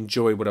I didn't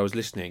enjoy what I was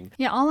listening.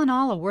 Yeah, all in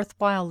all, a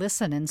worthwhile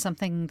listen and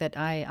something that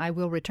I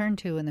will return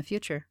to in the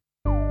future.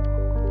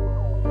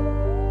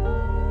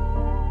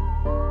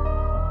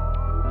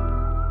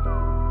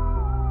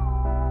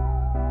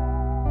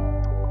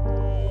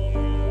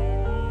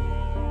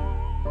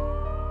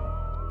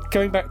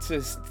 Going back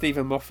to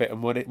Stephen Moffat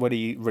and what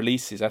he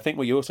releases, I think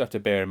what you also have to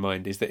bear in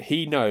mind is that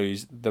he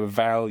knows the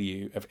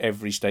value of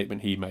every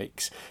statement he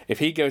makes. If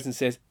he goes and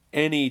says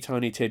any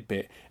tiny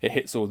tidbit, it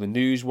hits all the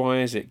news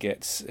wires,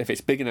 if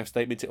it's big enough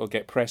statement, it'll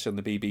get press on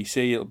the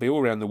BBC, it'll be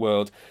all around the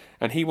world,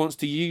 and he wants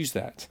to use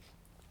that.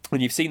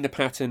 And you've seen the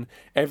pattern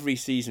every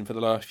season for the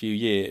last few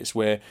years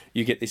where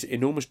you get this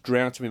enormous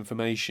drought of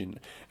information,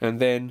 and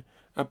then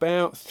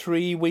about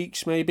 3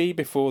 weeks maybe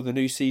before the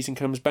new season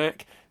comes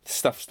back,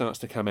 stuff starts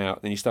to come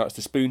out. Then he starts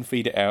to spoon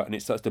feed it out, and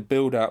it starts to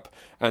build up.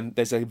 And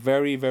there's a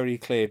very, very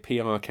clear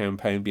PR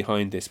campaign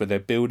behind this, where they're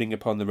building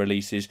upon the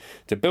releases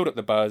to build up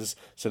the buzz,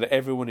 so that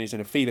everyone is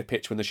in a fever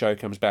pitch when the show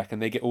comes back, and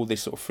they get all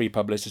this sort of free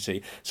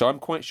publicity. So I'm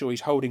quite sure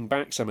he's holding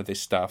back some of this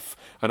stuff,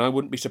 and I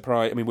wouldn't be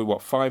surprised. I mean, we're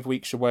 5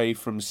 weeks away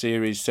from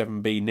Series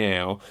 7B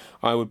now.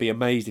 I would be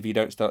amazed if you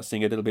don't start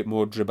seeing a little bit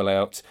more dribble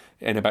out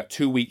in about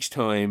 2 weeks'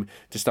 time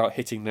to start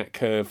hitting that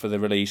curve for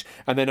the release.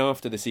 And then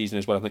after the season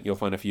as well, I think you'll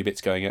find a few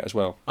bits going out as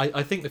well.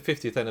 I think the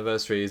 50th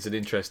anniversary is an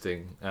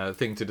interesting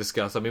thing to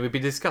discuss. I mean, we've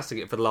been discussing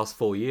it for the last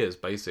 4 years,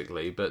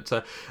 basically. But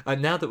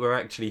now that we're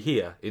actually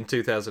here in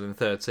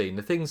 2013,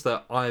 the things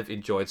that I've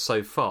enjoyed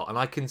so far, and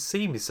I can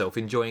see myself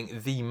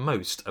enjoying the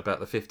most about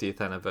the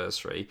 50th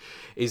anniversary,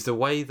 is the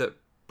way that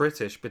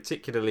British,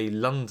 particularly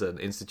London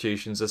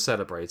institutions, are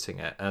celebrating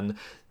it. And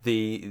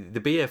the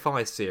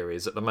BFI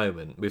series at the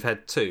moment, we've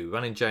had 2,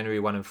 one in January,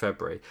 one in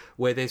February,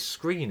 where they're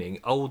screening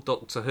old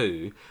Doctor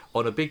Who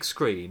on a big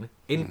screen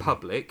in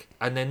public,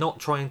 and they're not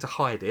trying to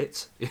hide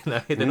it.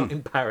 They're not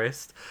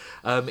embarrassed.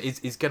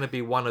 Is going to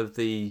be one of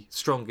the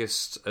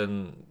strongest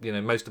and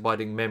most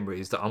abiding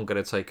memories that I'm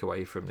going to take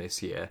away from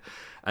this year.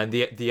 And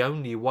the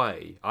only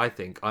way I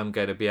think I'm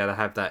going to be able to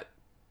have that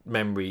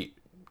memory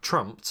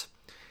trumped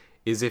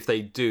is if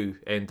they do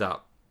end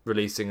up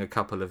releasing a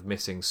couple of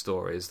missing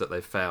stories that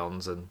they've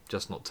found and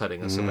just not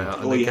telling us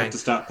about. Or you have to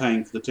start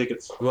paying for the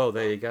tickets. Well,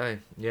 there you go.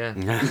 Yeah.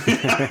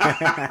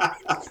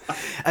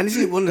 And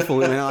isn't it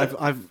wonderful? I mean,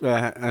 I've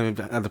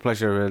had the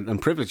pleasure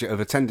and privilege of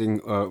attending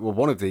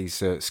one of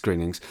these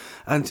screenings,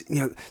 and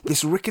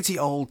this rickety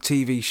old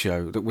TV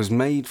show that was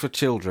made for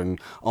children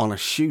on a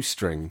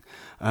shoestring.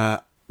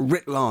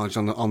 Writ large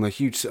on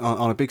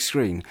a big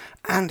screen,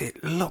 and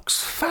it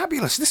looks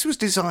fabulous. This was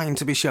designed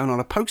to be shown on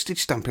a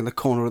postage stamp in the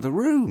corner of the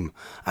room,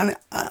 and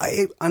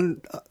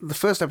the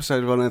first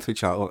episode of Unearthly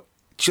Child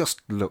just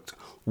looked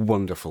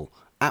wonderful.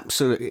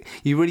 Absolutely,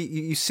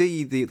 you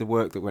see the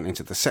work that went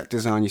into the set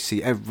design. You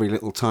see every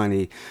little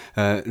tiny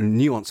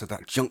nuance of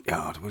that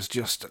junkyard was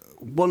just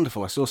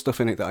wonderful. I saw stuff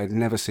in it that I'd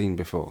never seen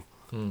before.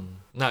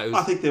 No,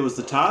 I think there was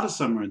the TARDIS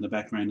somewhere in the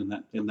background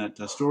in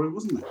that story,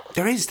 wasn't there?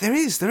 There is.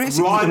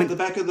 Right at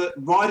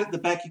the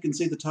back, you can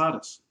see the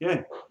TARDIS.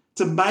 Yeah, it's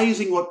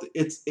amazing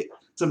it's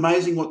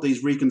amazing what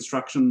these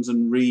reconstructions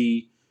and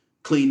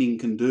re-cleaning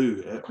can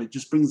do. It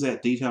just brings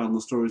out detail in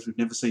the stories we've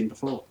never seen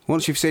before.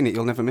 Once you've seen it,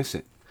 you'll never miss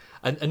it.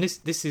 And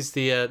this is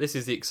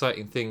the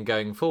exciting thing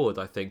going forward,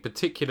 I think,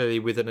 particularly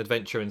with an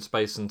adventure in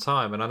space and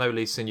time. And I know,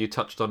 Lisa, you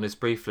touched on this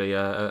briefly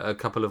a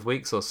couple of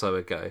weeks or so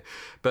ago.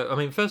 But I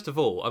mean, first of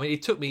all,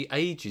 it took me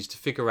ages to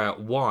figure out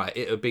why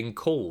it had been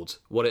called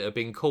what it had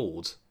been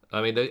called.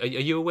 I mean, are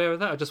you aware of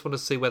that? I just want to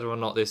see whether or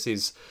not this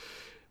is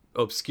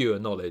obscure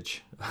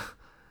knowledge.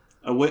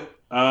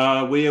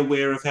 Are we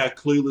aware of how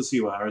clueless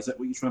you are? Is that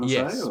what you're trying to say?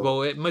 Yes.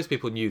 Well, most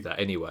people knew that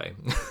anyway.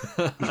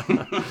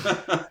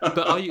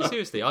 But are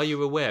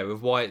you aware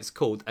of why it's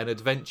called An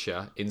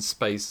Adventure in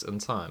Space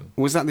and Time?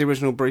 Was that the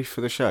original brief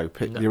for the show?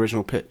 The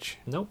original pitch?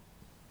 Nope.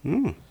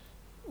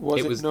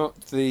 Was it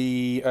not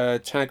the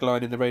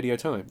tagline in the Radio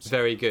Times?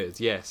 Very good,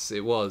 yes,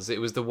 it was. It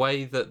was the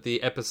way that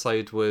the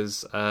episode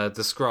was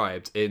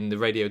described in the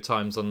Radio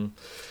Times on...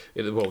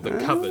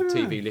 that covered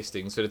TV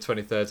listings for the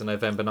 23rd of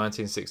November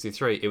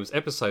 1963. It was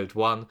episode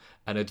 1,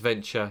 An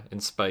Adventure in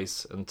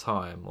Space and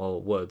Time,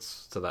 or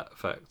words to that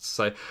effect.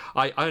 So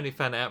I only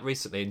found it out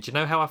recently, and do you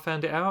know how I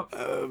found it out?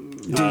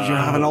 Did you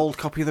have an old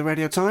copy of the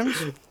Radio Times?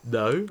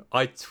 No,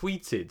 I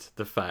tweeted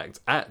the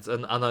fact at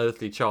An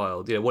Unearthly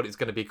Child, what it's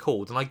going to be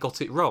called, and I got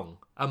it wrong.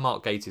 And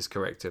Mark Gatiss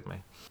corrected me.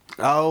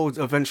 Oh,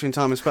 Adventure in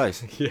Time and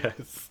Space?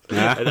 Yes.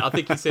 Yeah. And I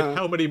think he said,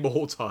 how many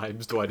more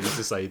times do I need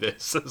to say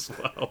this as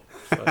well?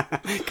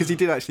 Because he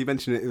did actually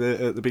mention it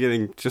at the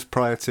beginning, just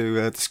prior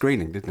to the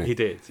screening, didn't he? He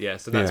did,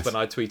 yes. And that's when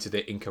I tweeted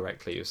it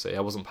incorrectly, you see. I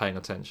wasn't paying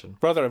attention.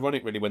 Rather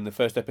ironic, really, when the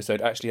first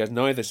episode actually has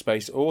neither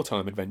space or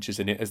time adventures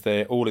in it, as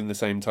they're all in the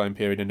same time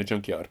period in a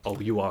junkyard. Oh,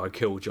 you are a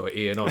killjoy,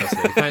 Ian,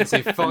 honestly.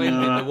 Fancy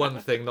finding the one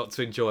thing not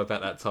to enjoy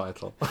about that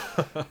title.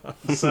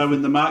 So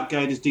in the Mark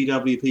Gatiss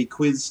DWP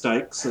quiz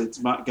stakes, it's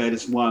Mark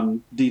Gatiss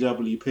 1,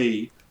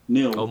 DWP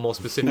 0. Or more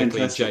specifically,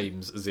 fantastic.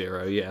 James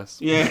 0, yes.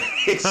 Yeah,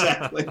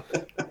 exactly.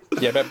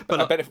 Yeah,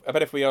 but I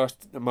bet if we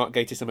asked Mark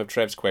Gatiss some of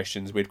Trev's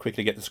questions, we'd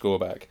quickly get the score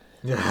back.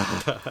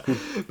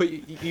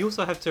 But you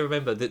also have to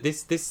remember that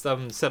this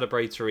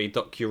celebratory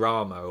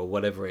docurama, or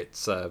whatever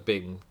it's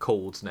being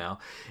called now,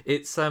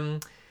 it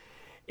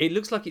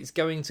looks like it's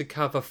going to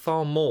cover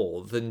far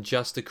more than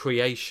just the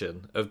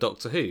creation of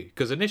Doctor Who.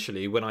 Because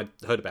initially, when I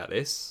heard about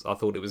this, I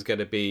thought it was going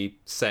to be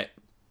set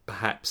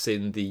perhaps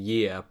in the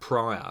year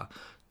prior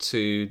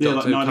to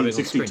Doctor Who coming on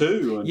screen.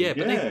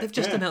 1962. They've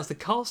just announced the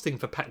casting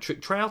for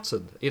Patrick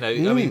Troughton.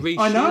 Reece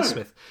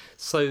Shearsmith.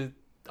 So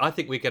I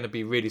think we're going to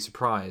be really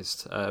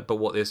surprised by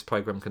what this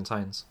programme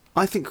contains.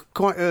 I think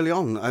quite early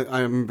on, I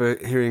remember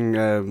hearing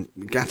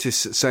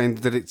Gatiss saying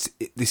that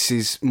this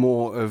is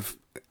more of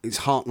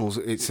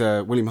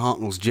William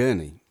Hartnell's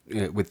journey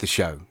with the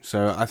show.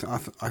 So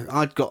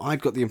I'd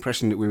got the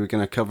impression that we were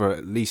going to cover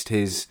at least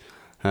his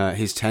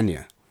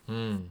tenure.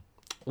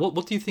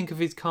 What do you think of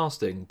his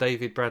casting,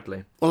 David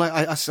Bradley? Well,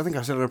 I think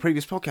I said on a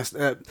previous podcast,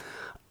 it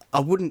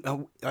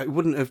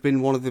wouldn't have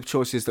been one of the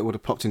choices that would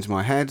have popped into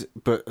my head,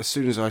 but as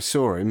soon as I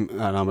saw him,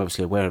 and I'm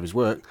obviously aware of his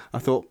work, I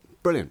thought,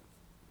 brilliant.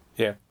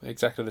 Yeah,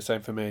 exactly the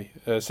same for me.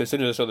 So as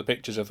soon as I saw the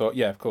pictures, I thought,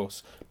 yeah, of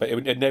course. But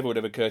it never would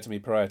have occurred to me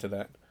prior to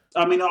that.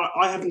 I mean,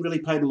 I haven't really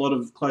paid a lot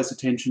of close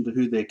attention to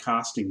who they're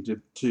casting,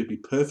 to be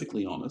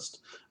perfectly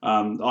honest.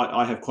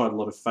 I have quite a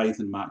lot of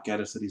faith in Mark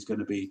Gatiss that he's going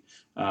to be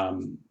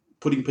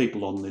putting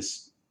people on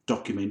this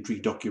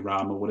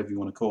docurama, whatever you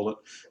want to call it,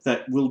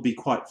 that will be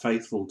quite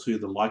faithful to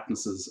the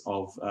likenesses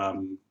of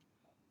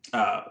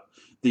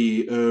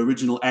the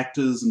original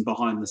actors and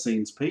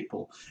behind-the-scenes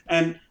people.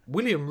 And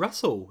William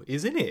Russell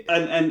is in it.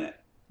 And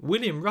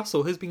William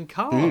Russell has been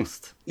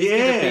cast.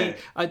 Yeah.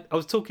 I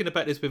was talking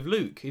about this with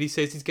Luke, and he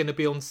says he's going to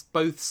be on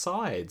both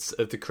sides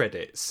of the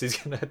credits. He's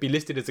going to be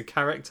listed as a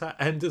character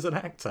and as an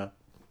actor.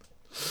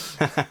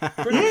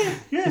 yeah.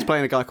 He's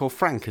playing a guy called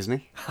Frank, isn't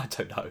he? I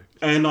don't know.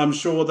 And I'm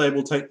sure they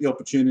will take the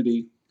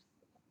opportunity,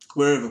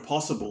 wherever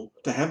possible,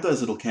 to have those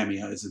little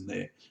cameos in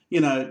there.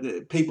 You know,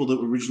 the people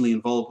that were originally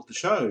involved with the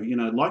show, you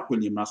know, like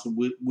William Russell,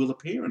 will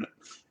appear in it.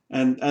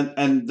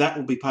 And that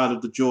will be part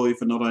of the joy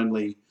for not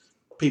only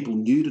people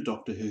new to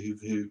Doctor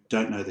who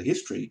don't know the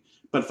history,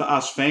 but for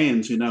us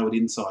fans who know it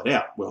inside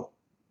out. Well,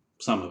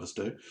 some of us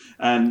do.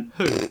 And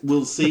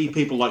we'll see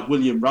people like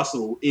William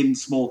Russell in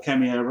small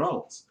cameo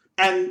roles.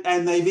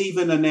 And they've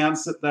even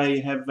announced that they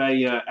have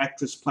a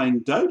actress playing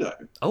Dodo.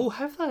 Oh,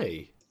 have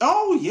they?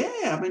 Oh,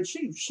 yeah. I mean,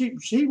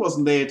 she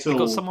wasn't there till... They've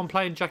got someone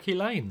playing Jackie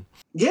Lane.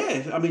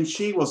 Yeah, I mean,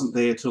 she wasn't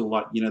there till,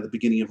 the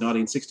beginning of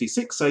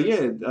 1966. So,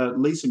 yeah,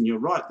 Lisa, you're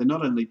right. They're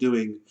not only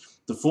doing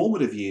the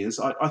formative years,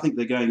 I think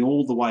they're going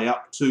all the way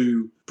up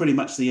to pretty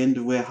much the end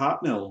of where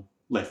Hartnell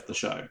left the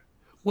show.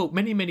 Well,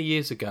 many, many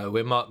years ago,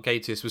 when Mark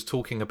Gatiss was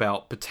talking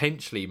about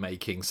potentially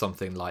making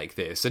something like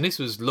this, and this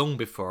was long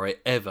before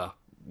it ever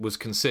was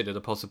considered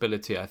a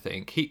possibility, I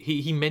think,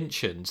 he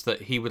mentioned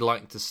that he would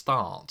like to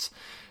start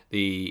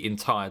the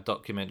entire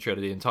documentary or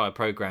the entire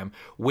programme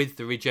with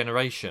the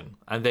regeneration,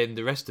 and then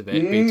the rest of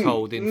it be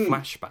told in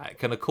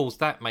flashback. And of course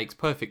that makes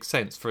perfect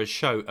sense for a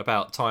show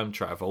about time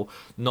travel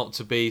not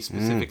to be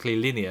specifically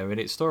linear in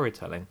its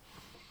storytelling.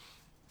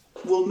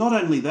 Well, not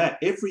only that,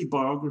 every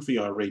biography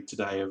I read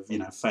today of,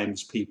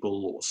 famous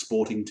people or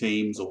sporting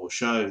teams or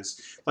shows,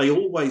 they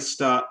always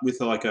start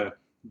with like a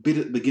bit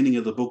at the beginning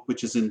of the book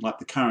which is in like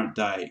the current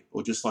day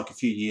or just like a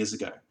few years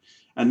ago.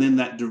 And then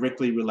that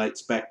directly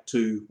relates back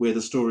to where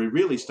the story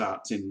really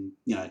starts in,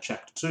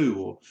 chapter 2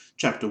 or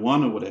chapter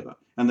 1 or whatever.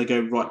 And they go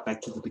right back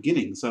to the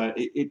beginning. So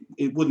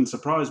it wouldn't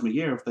surprise me,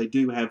 if they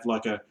do have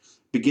like a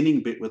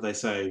beginning bit where they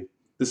say,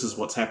 this is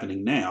what's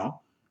happening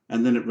now.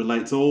 And then it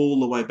relates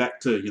all the way back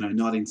to,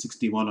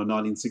 1961 or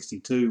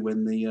 1962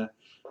 when the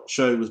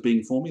show was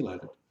being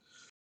formulated.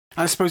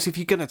 I suppose if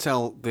you're going to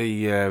tell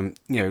the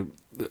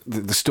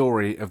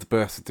story of the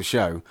birth of the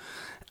show,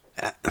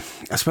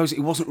 I suppose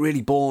it wasn't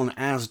really born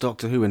as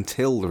Doctor Who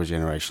until the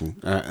regeneration,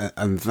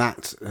 and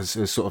that has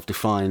sort of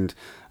defined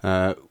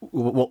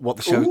what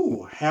the show.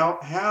 Ooh,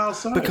 how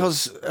so?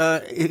 Because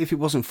if it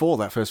wasn't for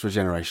that first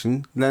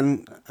regeneration,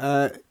 then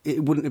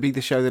it wouldn't be the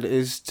show that it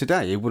is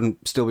today. It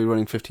wouldn't still be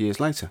running 50 years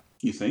later.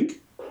 You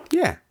think?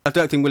 Yeah, I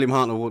don't think William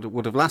Hartnell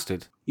would have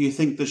lasted. You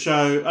think the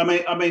show?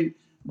 I mean,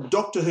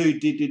 Doctor Who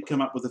did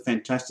come up with a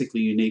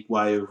fantastically unique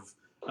way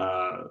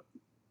of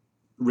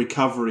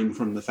recovering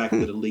from the fact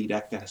that a lead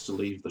actor has to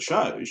leave the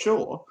show,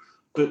 sure.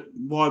 But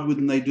why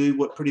wouldn't they do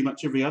what pretty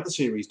much every other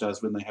series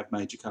does when they have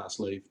major cast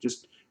leave?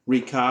 Just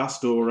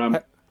recast or...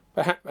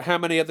 How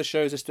many other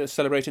shows are still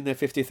celebrating their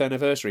 50th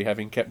anniversary,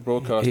 having kept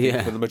broadcasting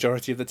for the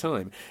majority of the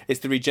time?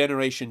 It's the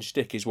regeneration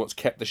shtick is what's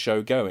kept the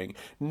show going.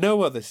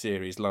 No other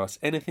series lasts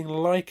anything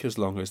like as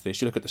long as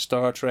this. You look at the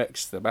Star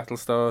Treks, the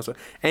Battlestars,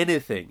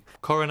 anything.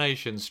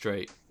 Coronation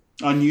Street.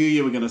 I knew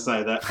you were going to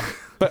say that.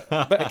 But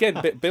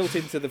again, built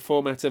into the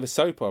format of a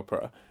soap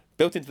opera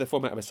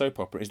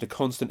is the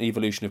constant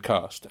evolution of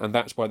cast, and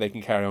that's why they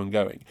can carry on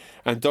going.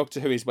 And Doctor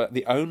Who is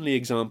the only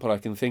example I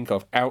can think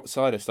of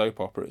outside of soap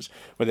operas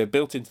where they're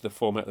built into the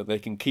format that they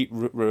can keep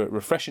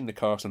refreshing the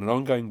cast on an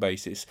ongoing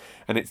basis,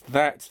 and it's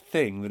that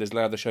thing that has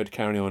allowed the show to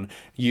carry on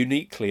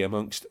uniquely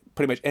amongst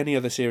pretty much any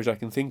other series I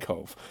can think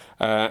of.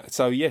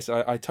 So yes,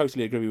 I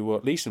totally agree with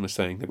what Lisa was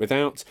saying, that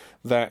without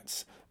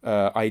that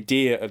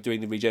idea of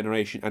doing the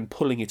regeneration and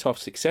pulling it off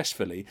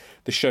successfully,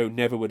 the show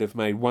never would have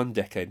made 1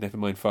 decade, never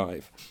mind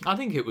 5. I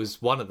think it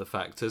was one of the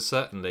factors,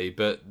 certainly,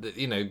 but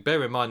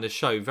bear in mind the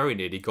show very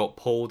nearly got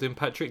pulled in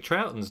Patrick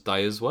Troughton's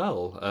day as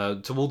well.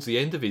 Towards the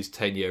end of his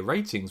tenure,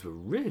 ratings were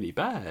really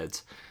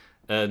bad,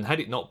 and had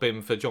it not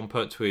been for John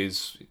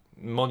Pertwee's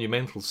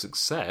monumental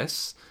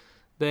success,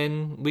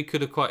 then we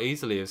could have quite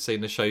easily have seen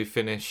the show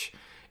finish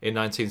in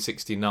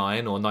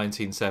 1969 or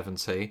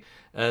 1970,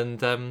 and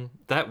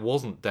that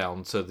wasn't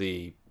down to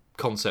the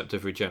concept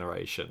of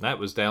regeneration. That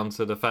was down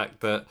to the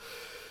fact that,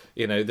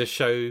 the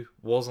show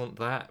wasn't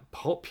that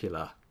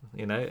popular.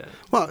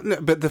 Well,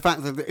 no, but the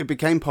fact that it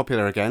became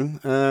popular again,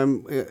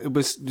 it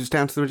was just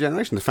down to the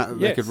regeneration. The fact that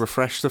they could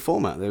refresh the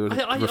format, they would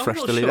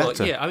refresh the lead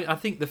actor. Yeah, I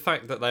think the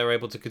fact that they were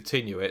able to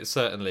continue it,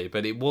 certainly,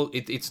 but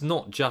it's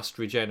not just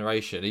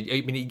regeneration.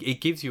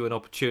 It gives you an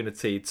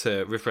opportunity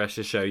to refresh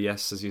the show.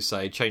 Yes, as you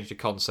say, change the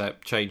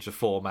concept, change the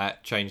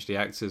format, change the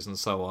actors, and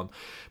so on.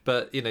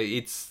 But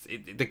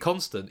the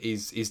constant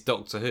is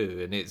Doctor Who,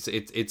 and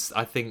it's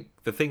I think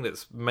the thing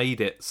that's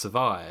made it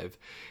survive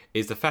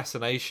is the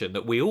fascination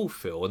that we all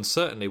feel, and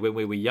certainly when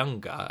we were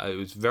younger, it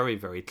was very,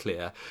 very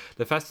clear,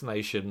 the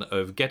fascination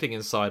of getting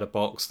inside a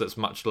box that's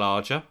much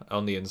larger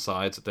on the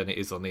inside than it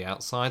is on the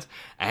outside,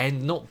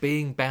 and not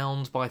being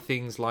bound by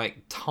things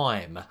like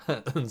time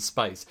and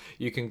space.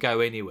 You can go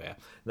anywhere.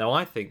 Now,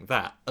 I think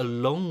that,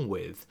 along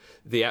with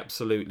the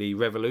absolutely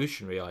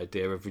revolutionary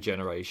idea of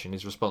regeneration,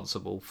 is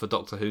responsible for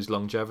Doctor Who's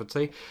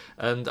longevity.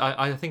 And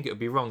I think it would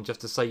be wrong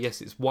just to say, yes,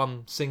 it's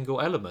one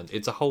single element.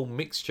 It's a whole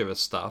mixture of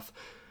stuff,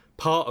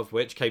 part of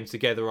which came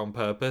together on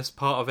purpose.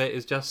 Part of it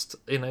is just,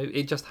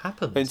 it just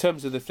happened. In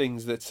terms of the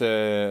things that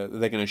they're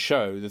going to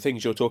show, the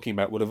things you're talking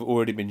about would have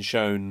already been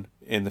shown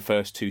in the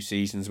first 2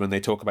 seasons when they're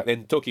talking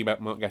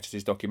about Mark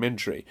Gatiss'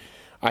 documentary.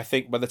 I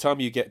think by the time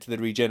you get to the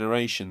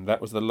regeneration,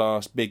 that was the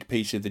last big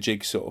piece of the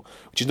jigsaw,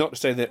 which is not to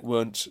say that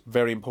weren't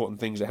very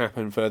important things that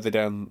happened further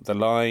down the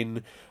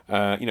line.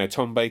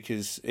 Tom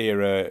Baker's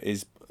era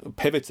is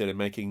pivotal in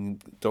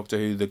making Doctor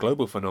Who the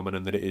global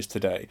phenomenon that it is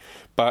today.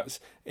 But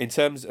in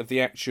terms of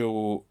the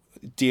actual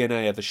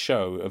DNA of the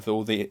show, of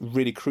all the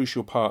really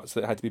crucial parts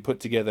that had to be put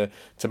together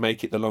to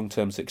make it the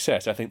long-term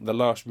success, I think the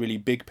last really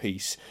big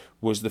piece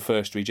was the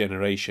first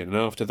regeneration. And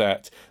after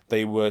that,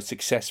 they were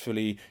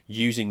successfully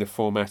using the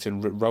format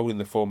and rolling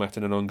the format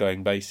on an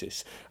ongoing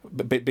basis.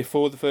 But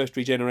before the first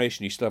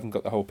regeneration, you still haven't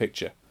got the whole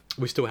picture.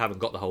 We still haven't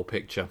got the whole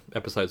picture.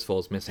 Episode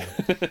 4's missing.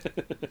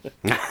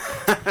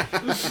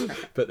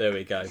 But there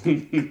we go.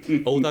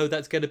 Although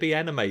that's going to be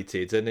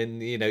animated, and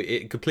in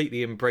it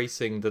completely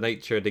embracing the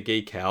nature of the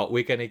Geek Out,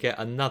 we're going to get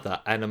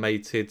another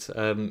animated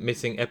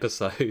missing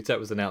episode that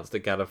was announced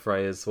at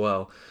Gallifrey as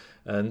well.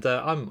 And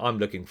I'm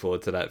looking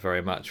forward to that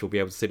very much. We'll be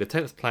able to see the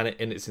 10th planet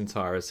in its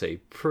entirety,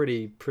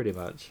 pretty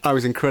much. I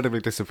was incredibly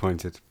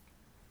disappointed.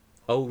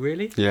 Oh,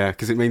 really? Yeah,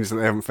 because it means that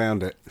they haven't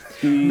found it.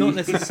 Not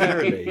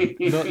necessarily.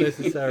 Not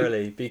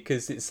necessarily,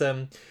 because it's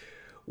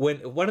when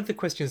one of the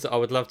questions that I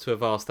would love to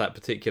have asked that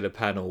particular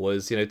panel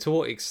was, to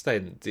what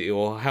extent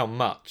or how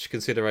much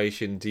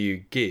consideration do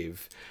you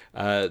give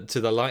to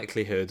the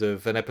likelihood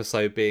of an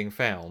episode being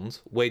found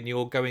when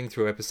you're going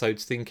through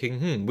episodes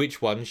thinking,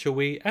 which one shall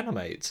we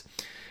animate?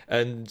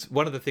 And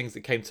one of the things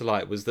that came to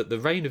light was that the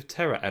Reign of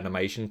Terror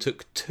animation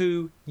took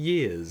 2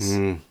 years.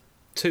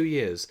 2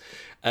 years.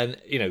 And,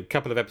 a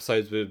couple of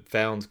episodes were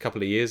found a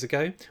couple of years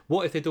ago.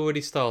 What if they'd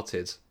already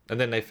started and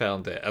then they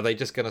found it? Are they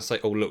just going to say,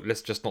 oh, look,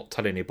 let's just not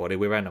tell anybody,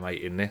 we're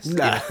animating this?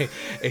 Nah.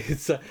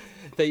 It's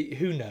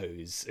who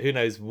knows? Who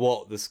knows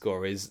what the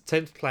score is?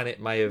 10th Planet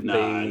may have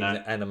been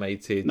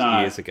animated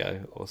years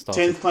ago. Or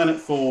started. 10th Planet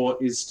 4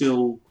 is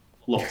still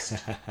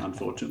lost,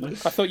 unfortunately.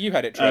 I thought you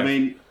had it, Trev. I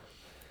mean,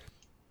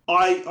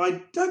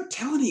 I don't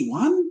tell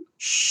anyone.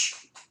 Shh.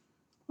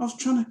 I was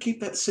trying to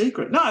keep that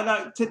secret. No,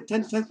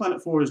 10th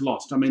Planet 4 is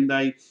lost. I mean,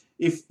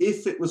 if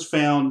it was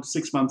found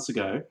 6 months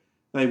ago,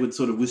 they would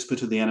sort of whisper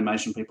to the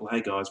animation people,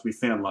 hey guys, we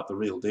found like the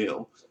real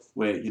deal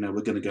where,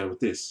 we're going to go with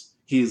this.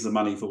 Here's the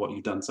money for what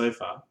you've done so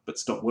far, but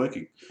stop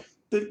working.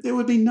 There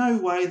would be no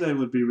way they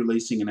would be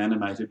releasing an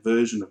animated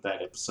version of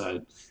that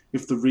episode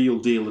if the real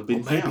deal had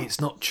been found. Maybe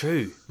it's not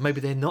true. Maybe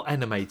they're not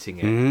animating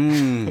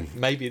it.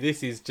 Maybe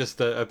this is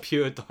just a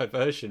pure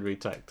diversionary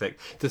tactic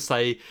to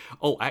say,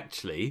 oh,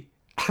 actually,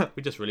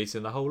 we're just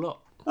releasing the whole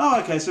lot. Oh,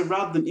 okay. So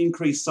rather than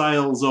increase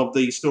sales of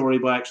the story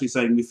by actually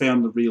saying we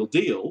found the real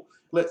deal,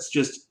 let's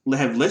just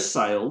have less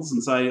sales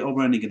and say, oh,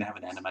 we're only going to have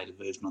an animated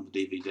version on the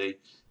DVD.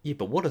 Yeah,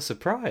 but what a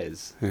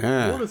surprise.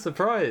 Yeah. What a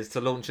surprise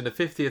to launch in the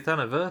 50th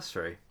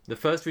anniversary. The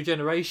first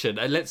regeneration.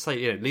 And let's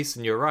say,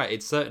 Lisa, you're right,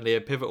 it's certainly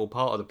a pivotal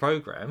part of the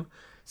programme.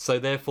 So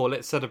therefore,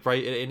 let's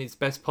celebrate it in its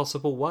best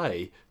possible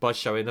way by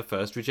showing the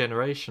first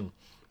regeneration.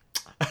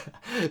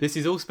 This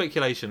is all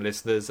speculation,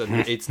 listeners, and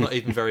it's not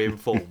even very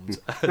informed.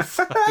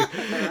 So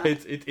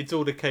it's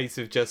all a case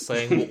of just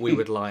saying what we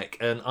would like.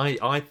 And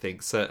I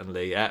think,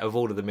 certainly, out of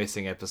all of the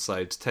missing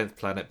episodes, 10th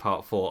Planet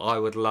Part 4, I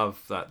would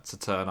love that to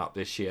turn up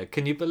this year.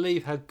 Can you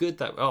believe how good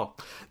that... Oh,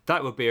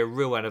 that would be a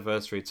real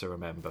anniversary to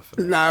remember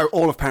for me. No,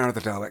 all of Power of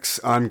the Daleks.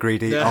 I'm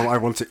greedy. I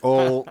want it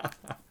all.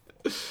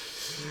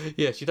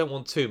 Yes, you don't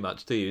want too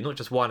much, do you? Not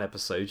just one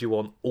episode, you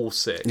want all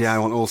 6. Yeah, I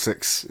want all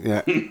 6.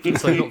 Yeah.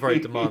 So not very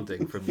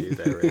demanding from you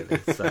there, really.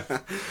 So,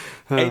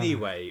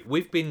 anyway,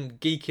 we've been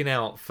geeking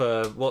out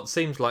for what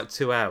seems like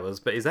 2 hours,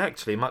 but is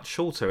actually much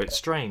shorter. It's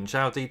strange.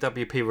 Our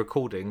DWP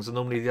recordings are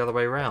normally the other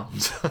way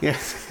around.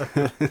 Yes.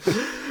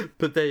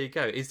 But there you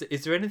go. Is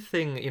there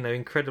anything,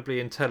 incredibly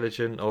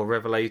intelligent or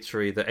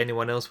revelatory that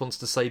anyone else wants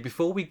to say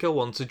before we go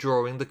on to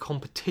drawing the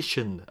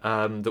competition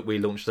that we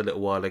launched a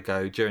little while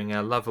ago during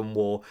our Love and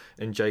War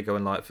and Jago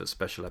and Lightfoot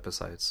special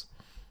episodes?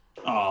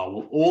 Oh,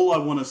 well, all I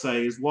want to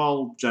say is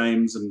while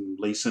James and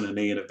Lisa and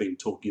Ian have been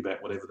talking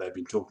about whatever they've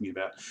been talking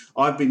about,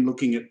 I've been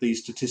looking at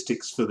these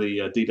statistics for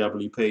the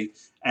DWP,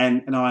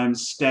 and I am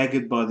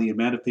staggered by the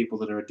amount of people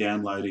that are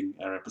downloading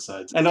our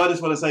episodes. And I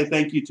just want to say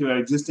thank you to our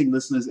existing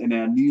listeners and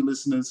our new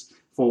listeners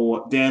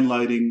for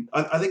downloading.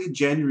 I think in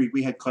January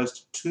we had close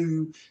to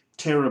 2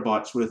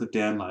 terabytes worth of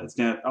downloads.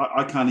 Now,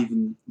 I can't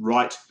even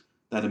write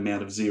that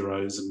amount of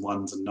zeros and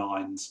ones and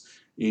nines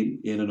in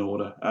an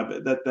order.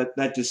 But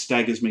that just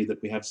staggers me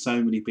that we have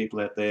so many people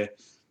out there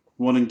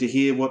wanting to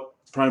hear what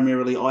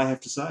primarily I have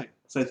to say.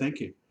 So thank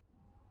you.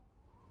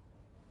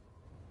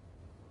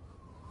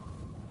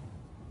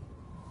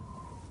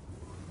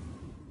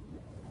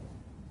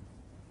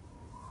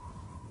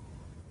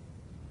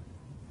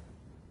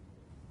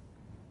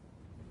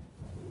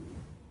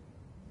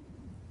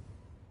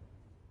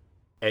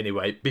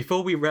 Anyway,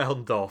 before we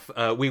round off,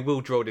 we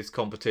will draw this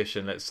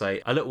competition, let's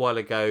say. A little while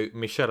ago,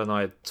 Michelle and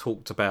I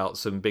talked about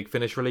some Big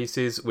Finish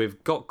releases.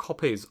 We've got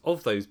copies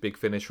of those Big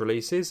Finish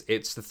releases.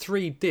 It's the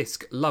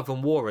 3-disc Love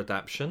and War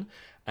adaptation.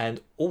 And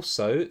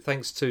also,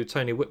 thanks to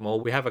Tony Whitmore,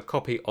 we have a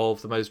copy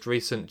of the most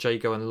recent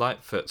Jago and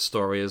Lightfoot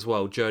story as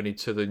well, Journey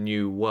to the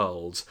New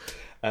World.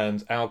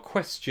 And our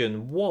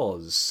question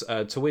was,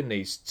 to win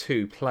these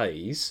 2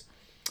 plays,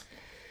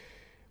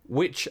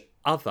 which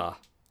other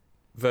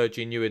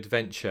Virgin New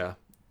Adventure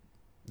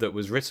that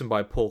was written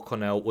by Paul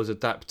Cornell was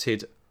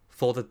adapted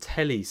for the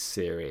telly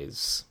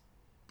series?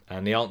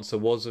 And the answer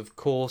was, of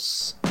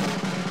course,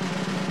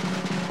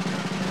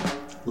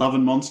 Love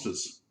and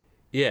Monsters.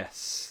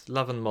 Yes,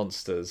 Love and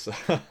Monsters.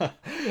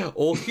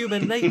 Or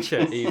Human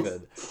Nature,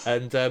 even.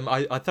 And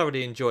I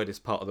thoroughly enjoy this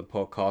part of the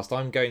podcast.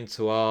 I'm going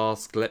to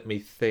ask, let me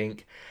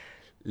think,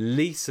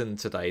 Leeson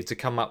today to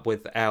come up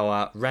with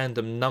our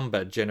random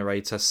number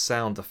generator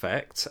sound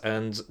effect.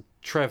 And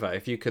Trevor,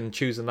 if you can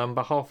choose a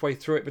number halfway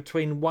through it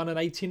between 1 and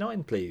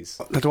 89,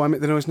 please. Do I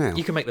make the noise now?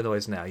 You can make the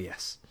noise now,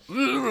 yes.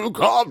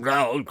 Calm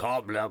down,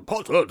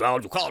 Potter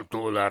down, you can't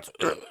do that.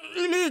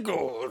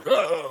 Illegal.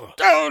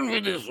 Down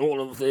with this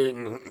sort of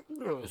thing.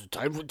 It's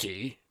time for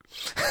tea.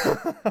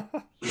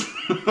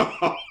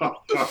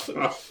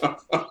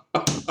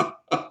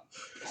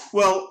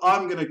 Well,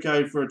 I'm going to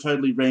go for a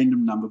totally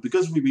random number.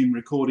 Because we've been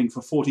recording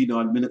for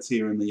 49 minutes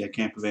here in the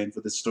camper van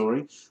for this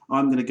story,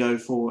 I'm going to go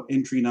for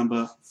entry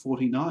number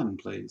 49,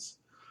 please.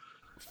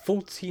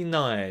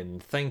 49,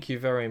 thank you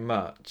very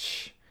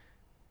much.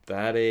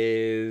 That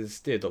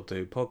is, dear Doctor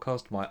Who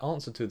podcast, my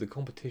answer to the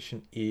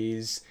competition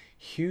is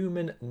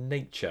Human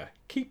Nature.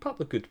 Keep up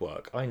the good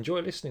work. I enjoy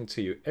listening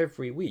to you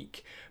every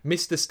week.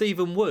 Mr.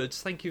 Stephen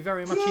Woods, thank you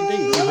very much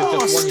indeed. You have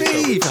just won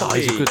Steve! yourself a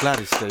He's a copy good lad,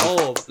 is Steve.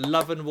 of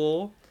Love and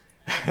War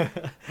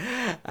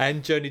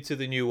and Journey to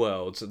the New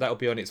World. So that'll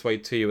be on its way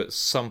to you at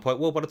some point.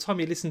 Well, by the time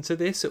you listen to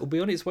this, it'll be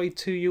on its way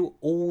to you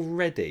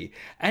already.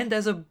 And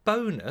as a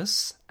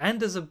bonus,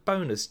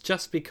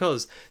 just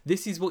because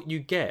this is what you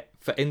get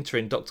for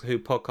entering Doctor Who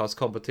podcast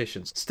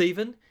competitions.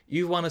 Stephen,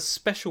 you've won a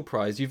special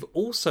prize. You've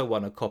also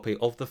won a copy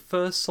of the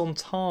first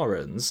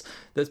Sontarans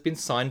that's been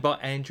signed by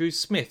Andrew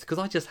Smith, because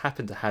I just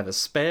happen to have a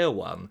spare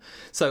one.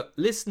 So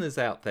listeners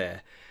out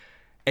there,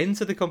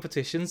 enter the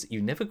competitions.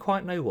 You never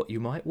quite know what you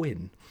might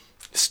win.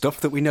 Stuff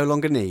that we no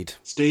longer need.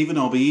 Stephen,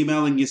 I'll be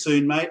emailing you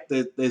soon, mate.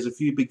 There's a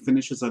few big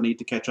finishes I need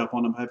to catch up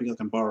on. I'm hoping I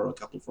can borrow a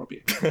couple from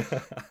you.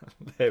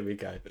 There we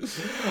go.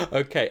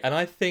 Okay, and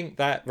I think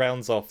that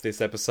rounds off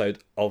this episode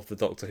of the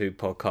Doctor Who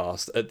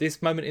podcast. At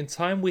this moment in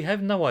time, we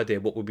have no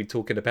idea what we'll be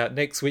talking about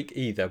next week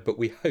either, but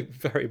we hope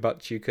very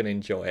much you can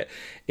enjoy it.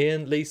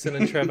 Ian, Leeson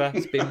and Trevor,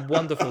 it's been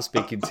wonderful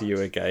speaking to you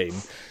again.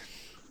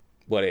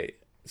 Well,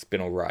 it's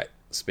been all right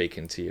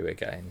speaking to you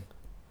again.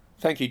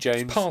 Thank you,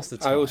 James. It's past the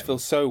time. I always feel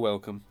so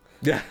welcome.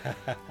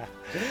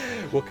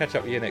 We'll catch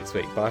up with you next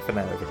week. Bye for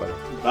now, everybody.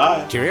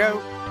 Bye.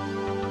 Cheerio.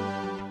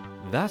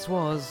 That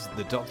was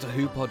the Doctor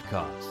Who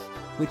podcast,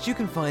 which you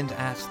can find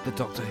at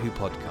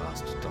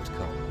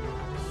thedoctorwhopodcast.com.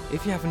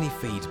 If you have any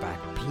feedback,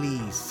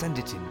 please send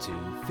it in to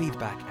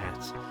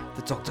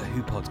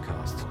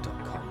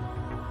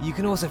feedback@thedoctorwhopodcast.com. You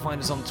can also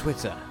find us on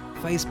Twitter,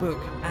 Facebook,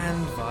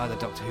 and via the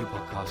Doctor Who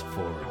podcast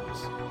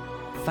forums.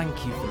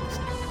 Thank you for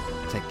listening.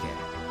 Take care.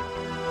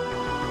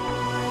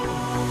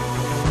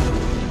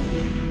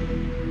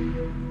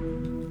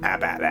 How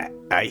about that,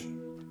 eh?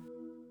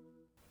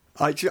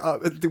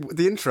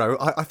 The intro,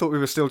 I thought we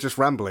were still just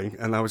rambling,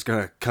 and I was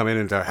going to come in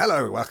and go,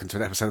 hello, welcome to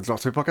an episode of the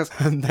Doctor Who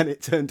podcast, and then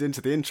it turned into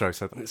the intro,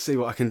 so let's see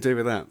what I can do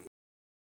with that.